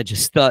interesting. I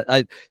just thought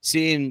I'd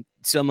seen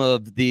some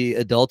of the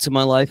adults in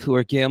my life who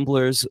are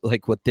gamblers,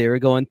 like what they were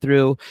going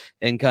through,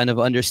 and kind of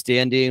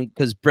understanding,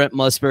 because Brent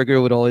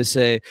Musburger would always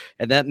say,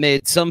 and that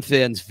made some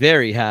fans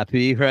very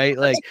happy, right?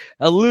 Like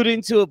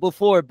alluding to it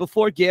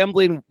before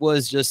gambling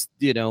was just,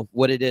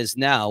 what it is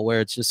now,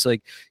 where it's just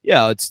like,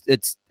 yeah,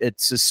 it's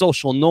a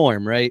social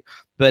norm, right?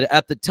 But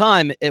at the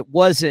time it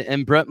wasn't,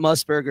 and Brent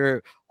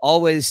Musburger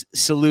always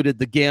saluted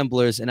the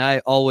gamblers, and I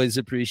always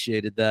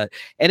appreciated that.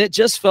 And it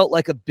just felt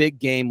like a big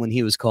game when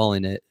he was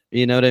calling it.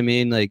 You know what I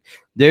mean? Like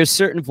there's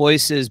certain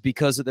voices,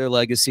 because of their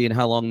legacy and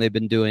how long they've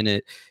been doing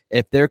it,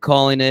 if they're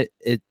calling it,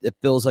 it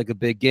feels like a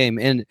big game.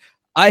 And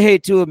I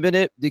hate to admit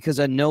it, because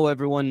I know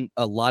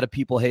a lot of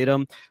people hate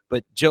them,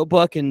 but Joe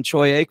Buck and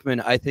Troy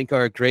Aikman, I think,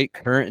 are a great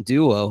current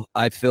duo.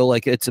 I feel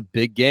like it's a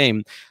big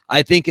game.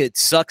 I think it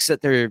sucks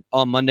that they're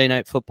on Monday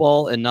Night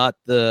Football and not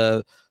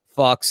the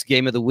Fox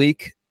Game of the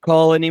Week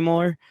call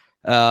anymore,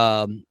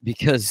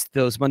 because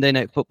those Monday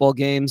Night Football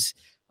games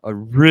are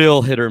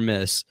real hit or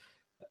miss.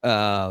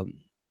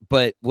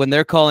 But when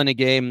they're calling a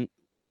game,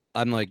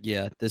 I'm like,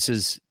 yeah, this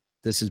is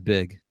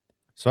big.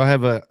 So I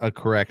have a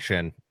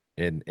correction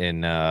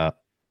in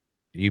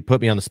you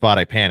put me on the spot.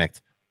 I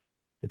panicked.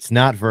 It's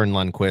not Vern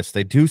Lundquist.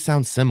 They do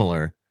sound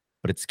similar,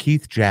 but it's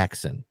Keith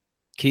Jackson.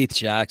 Keith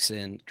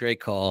Jackson.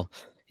 Great call.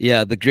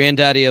 Yeah, the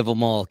granddaddy of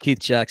them all. Keith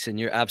Jackson.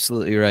 You're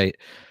absolutely right.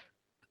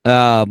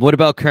 What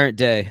about current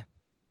day?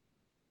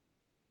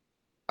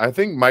 I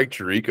think Mike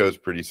Tirico is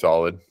pretty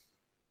solid.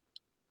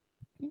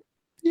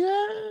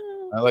 Yeah.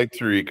 I like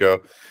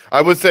Tirico.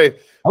 I would say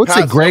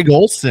Greg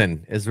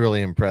Olson has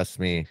really impressed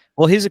me.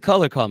 Well, he's a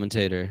color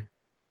commentator.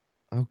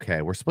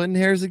 Okay, we're splitting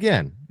hairs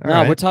again. All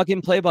right. We're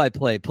talking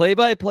play-by-play.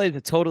 Play-by-play is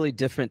a totally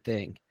different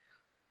thing.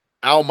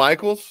 Al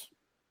Michaels?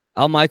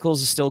 Al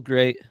Michaels is still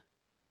great.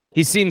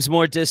 He seems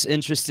more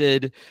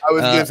disinterested. I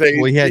was gonna say,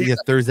 well, he had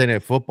Thursday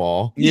Night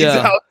Football. He's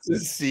out to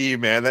sea,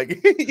 man. Like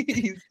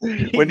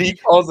when he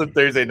calls a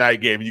Thursday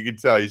night game, you can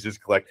tell he's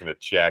just collecting a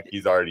check.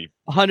 He's already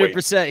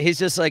 100%. He's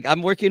just like,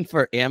 I'm working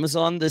for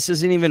Amazon. This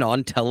isn't even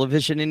on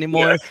television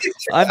anymore.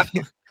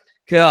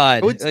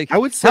 God, I would say how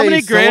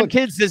many someone-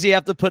 grandkids does he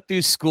have to put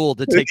through school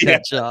to take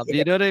that job?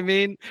 You know what I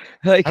mean?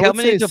 Like, I how would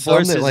many say some that,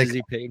 divorces like, is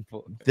he paying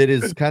for? that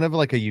is kind of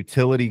like a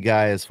utility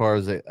guy as far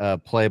as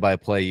a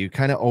play-by-play. You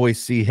kind of always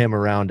see him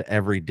around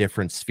every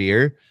different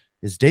sphere.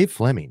 Is Dave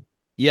Fleming?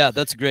 Yeah,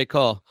 that's a great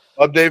call.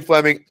 Of Dave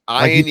Fleming,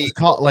 Like,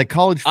 like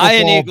college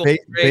Iron football, Eagle, great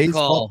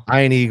baseball. call.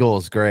 Iron Eagle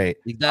is great.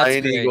 That's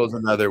Iron great. Eagle's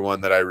another one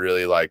that I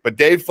really like. But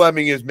Dave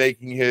Fleming is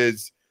making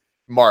his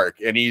mark,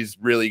 and he's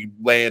really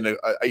laying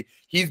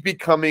he's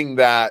becoming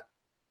that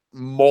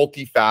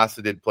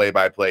multifaceted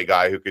play-by-play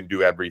guy who can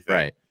do everything.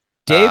 Right.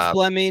 Dave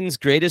Fleming's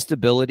greatest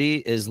ability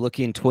is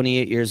looking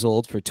 28 years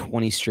old for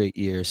 20 straight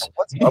years.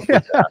 What's up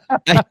with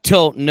that? I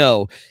don't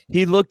know.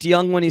 He looked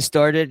young when he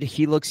started.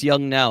 He looks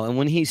young now. And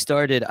when he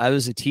started, I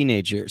was a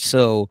teenager.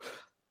 So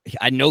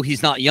I know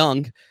he's not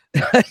young.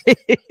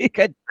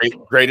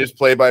 Greatest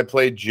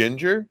play-by-play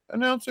ginger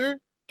announcer,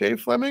 Dave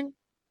Fleming.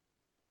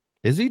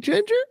 Is he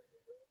ginger?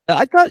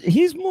 I thought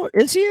he's more.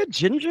 Is he a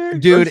ginger?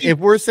 Dude, if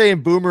we're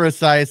saying Boomer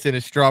Esiason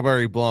is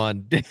strawberry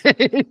blonde,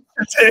 Dave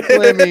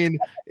Fleming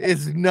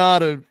is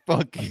not a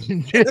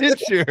fucking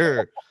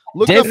ginger.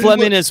 Dave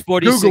Fleming is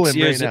 46 Google him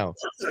years right now.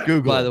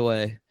 Google. by the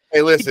way.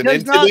 Hey, listen,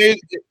 Because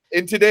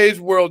in today's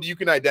world, you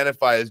can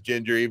identify as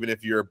ginger even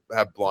if you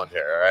have blonde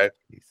hair, all right?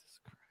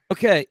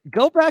 Okay,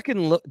 go back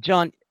and look,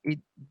 John.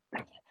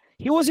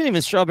 He wasn't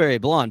even strawberry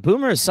blonde.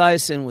 Boomer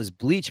Esiason was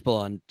bleach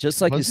blonde,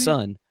 just like his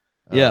son.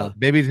 Yeah,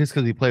 maybe just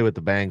because he played with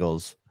the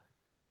Bengals.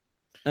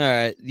 All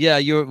right. Yeah,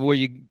 were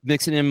you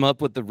mixing him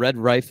up with the red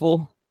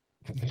rifle?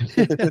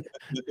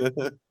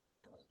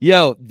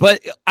 Yo,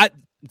 but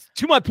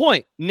to my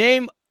point,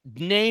 name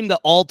the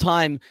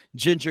all-time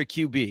ginger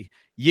QB.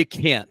 You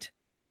can't.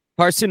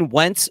 Carson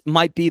Wentz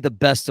might be the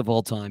best of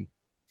all time.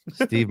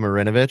 Steve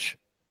Marinovich.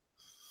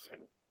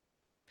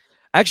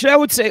 Actually, I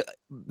would say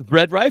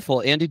red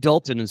rifle. Andy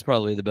Dalton is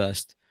probably the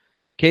best.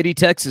 Katy,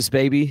 Texas,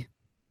 baby.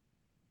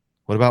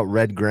 What about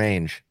Red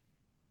Grange?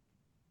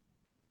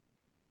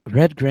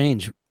 Red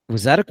Grange.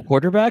 Was that a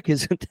quarterback?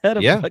 Isn't that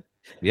a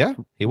Yeah,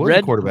 he was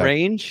Red a quarterback.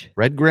 Grange?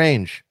 Red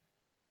Grange.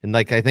 And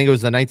like I think it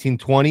was the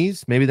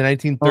 1920s, maybe the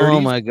 1930s.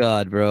 Oh my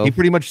God, bro. He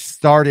pretty much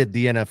started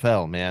the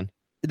NFL, man.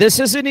 This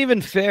isn't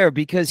even fair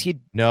because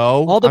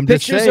all the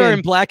pictures are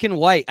in black and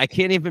white. I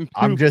can't even prove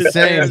I'm just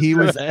saying he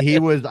was red.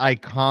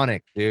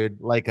 iconic, dude.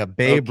 Like a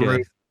Babe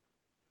Ruth.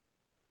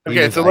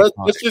 Okay, so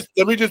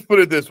let me just put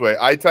it this way.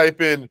 I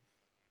type in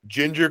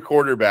ginger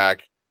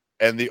quarterback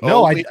and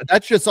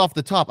that's just off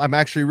the top. I'm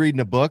actually reading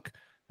a book.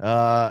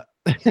 Not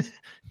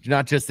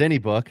just any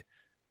book.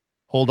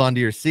 Hold on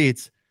to your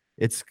seats.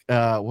 It's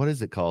what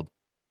is it called?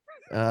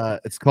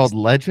 It's called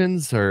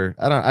Legends, or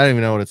I don't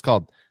even know what it's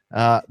called.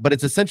 But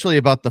it's essentially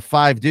about the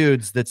 5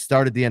 dudes that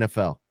started the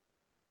NFL.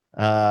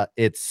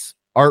 It's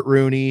Art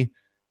Rooney,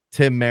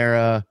 Tim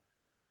Mara,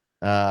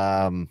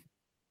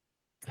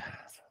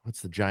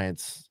 what's the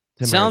Giants?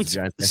 Sounds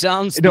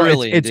no,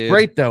 brilliant. It's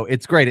great though.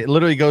 It's great. It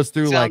literally goes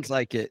through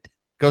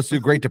goes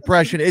through Great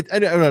Depression.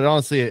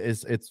 Honestly,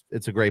 it's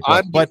a great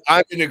book.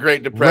 I'm in a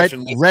Great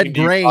Depression. Red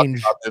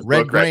Grange.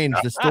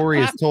 The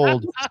story is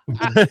told.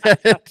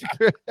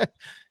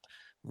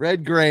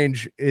 Red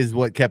Grange is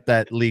what kept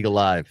that league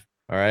alive.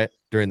 All right,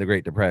 during the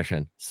Great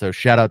Depression. So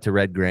shout out to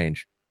Red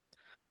Grange.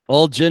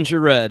 Old Ginger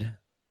Red.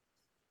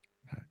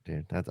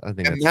 Dude, I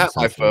think and that,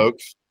 my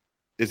folks,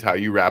 is how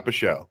you wrap a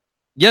show.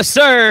 Yes,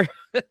 sir.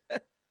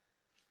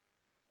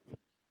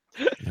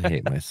 I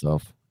hate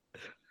myself.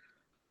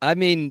 I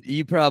mean,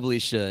 you probably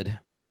should.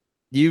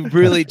 You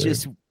really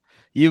just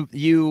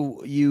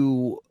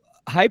you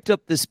hyped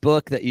up this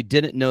book that you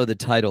didn't know the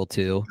title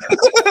to.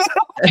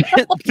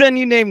 Then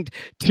you named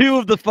 2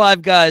 of the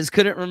 5 guys,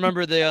 couldn't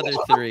remember the other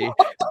 3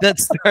 that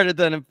started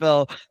the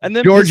NFL. And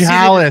then George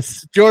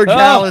Halas. George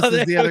Halas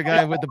is the other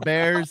guy with the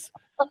Bears.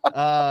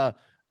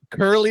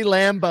 Curly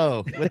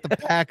Lambeau with the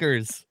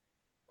Packers.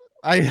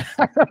 I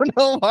don't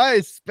know why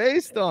I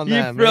spaced on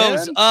that. You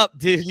froze up,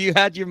 dude. You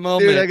had your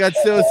moment. Dude, I got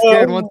so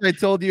scared. Once I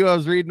told you I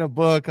was reading a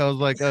book, I was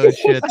like, oh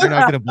shit, you're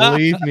not gonna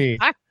believe me.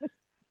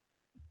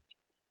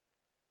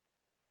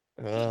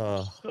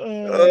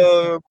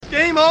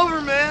 Game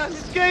over, man.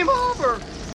 It's game over.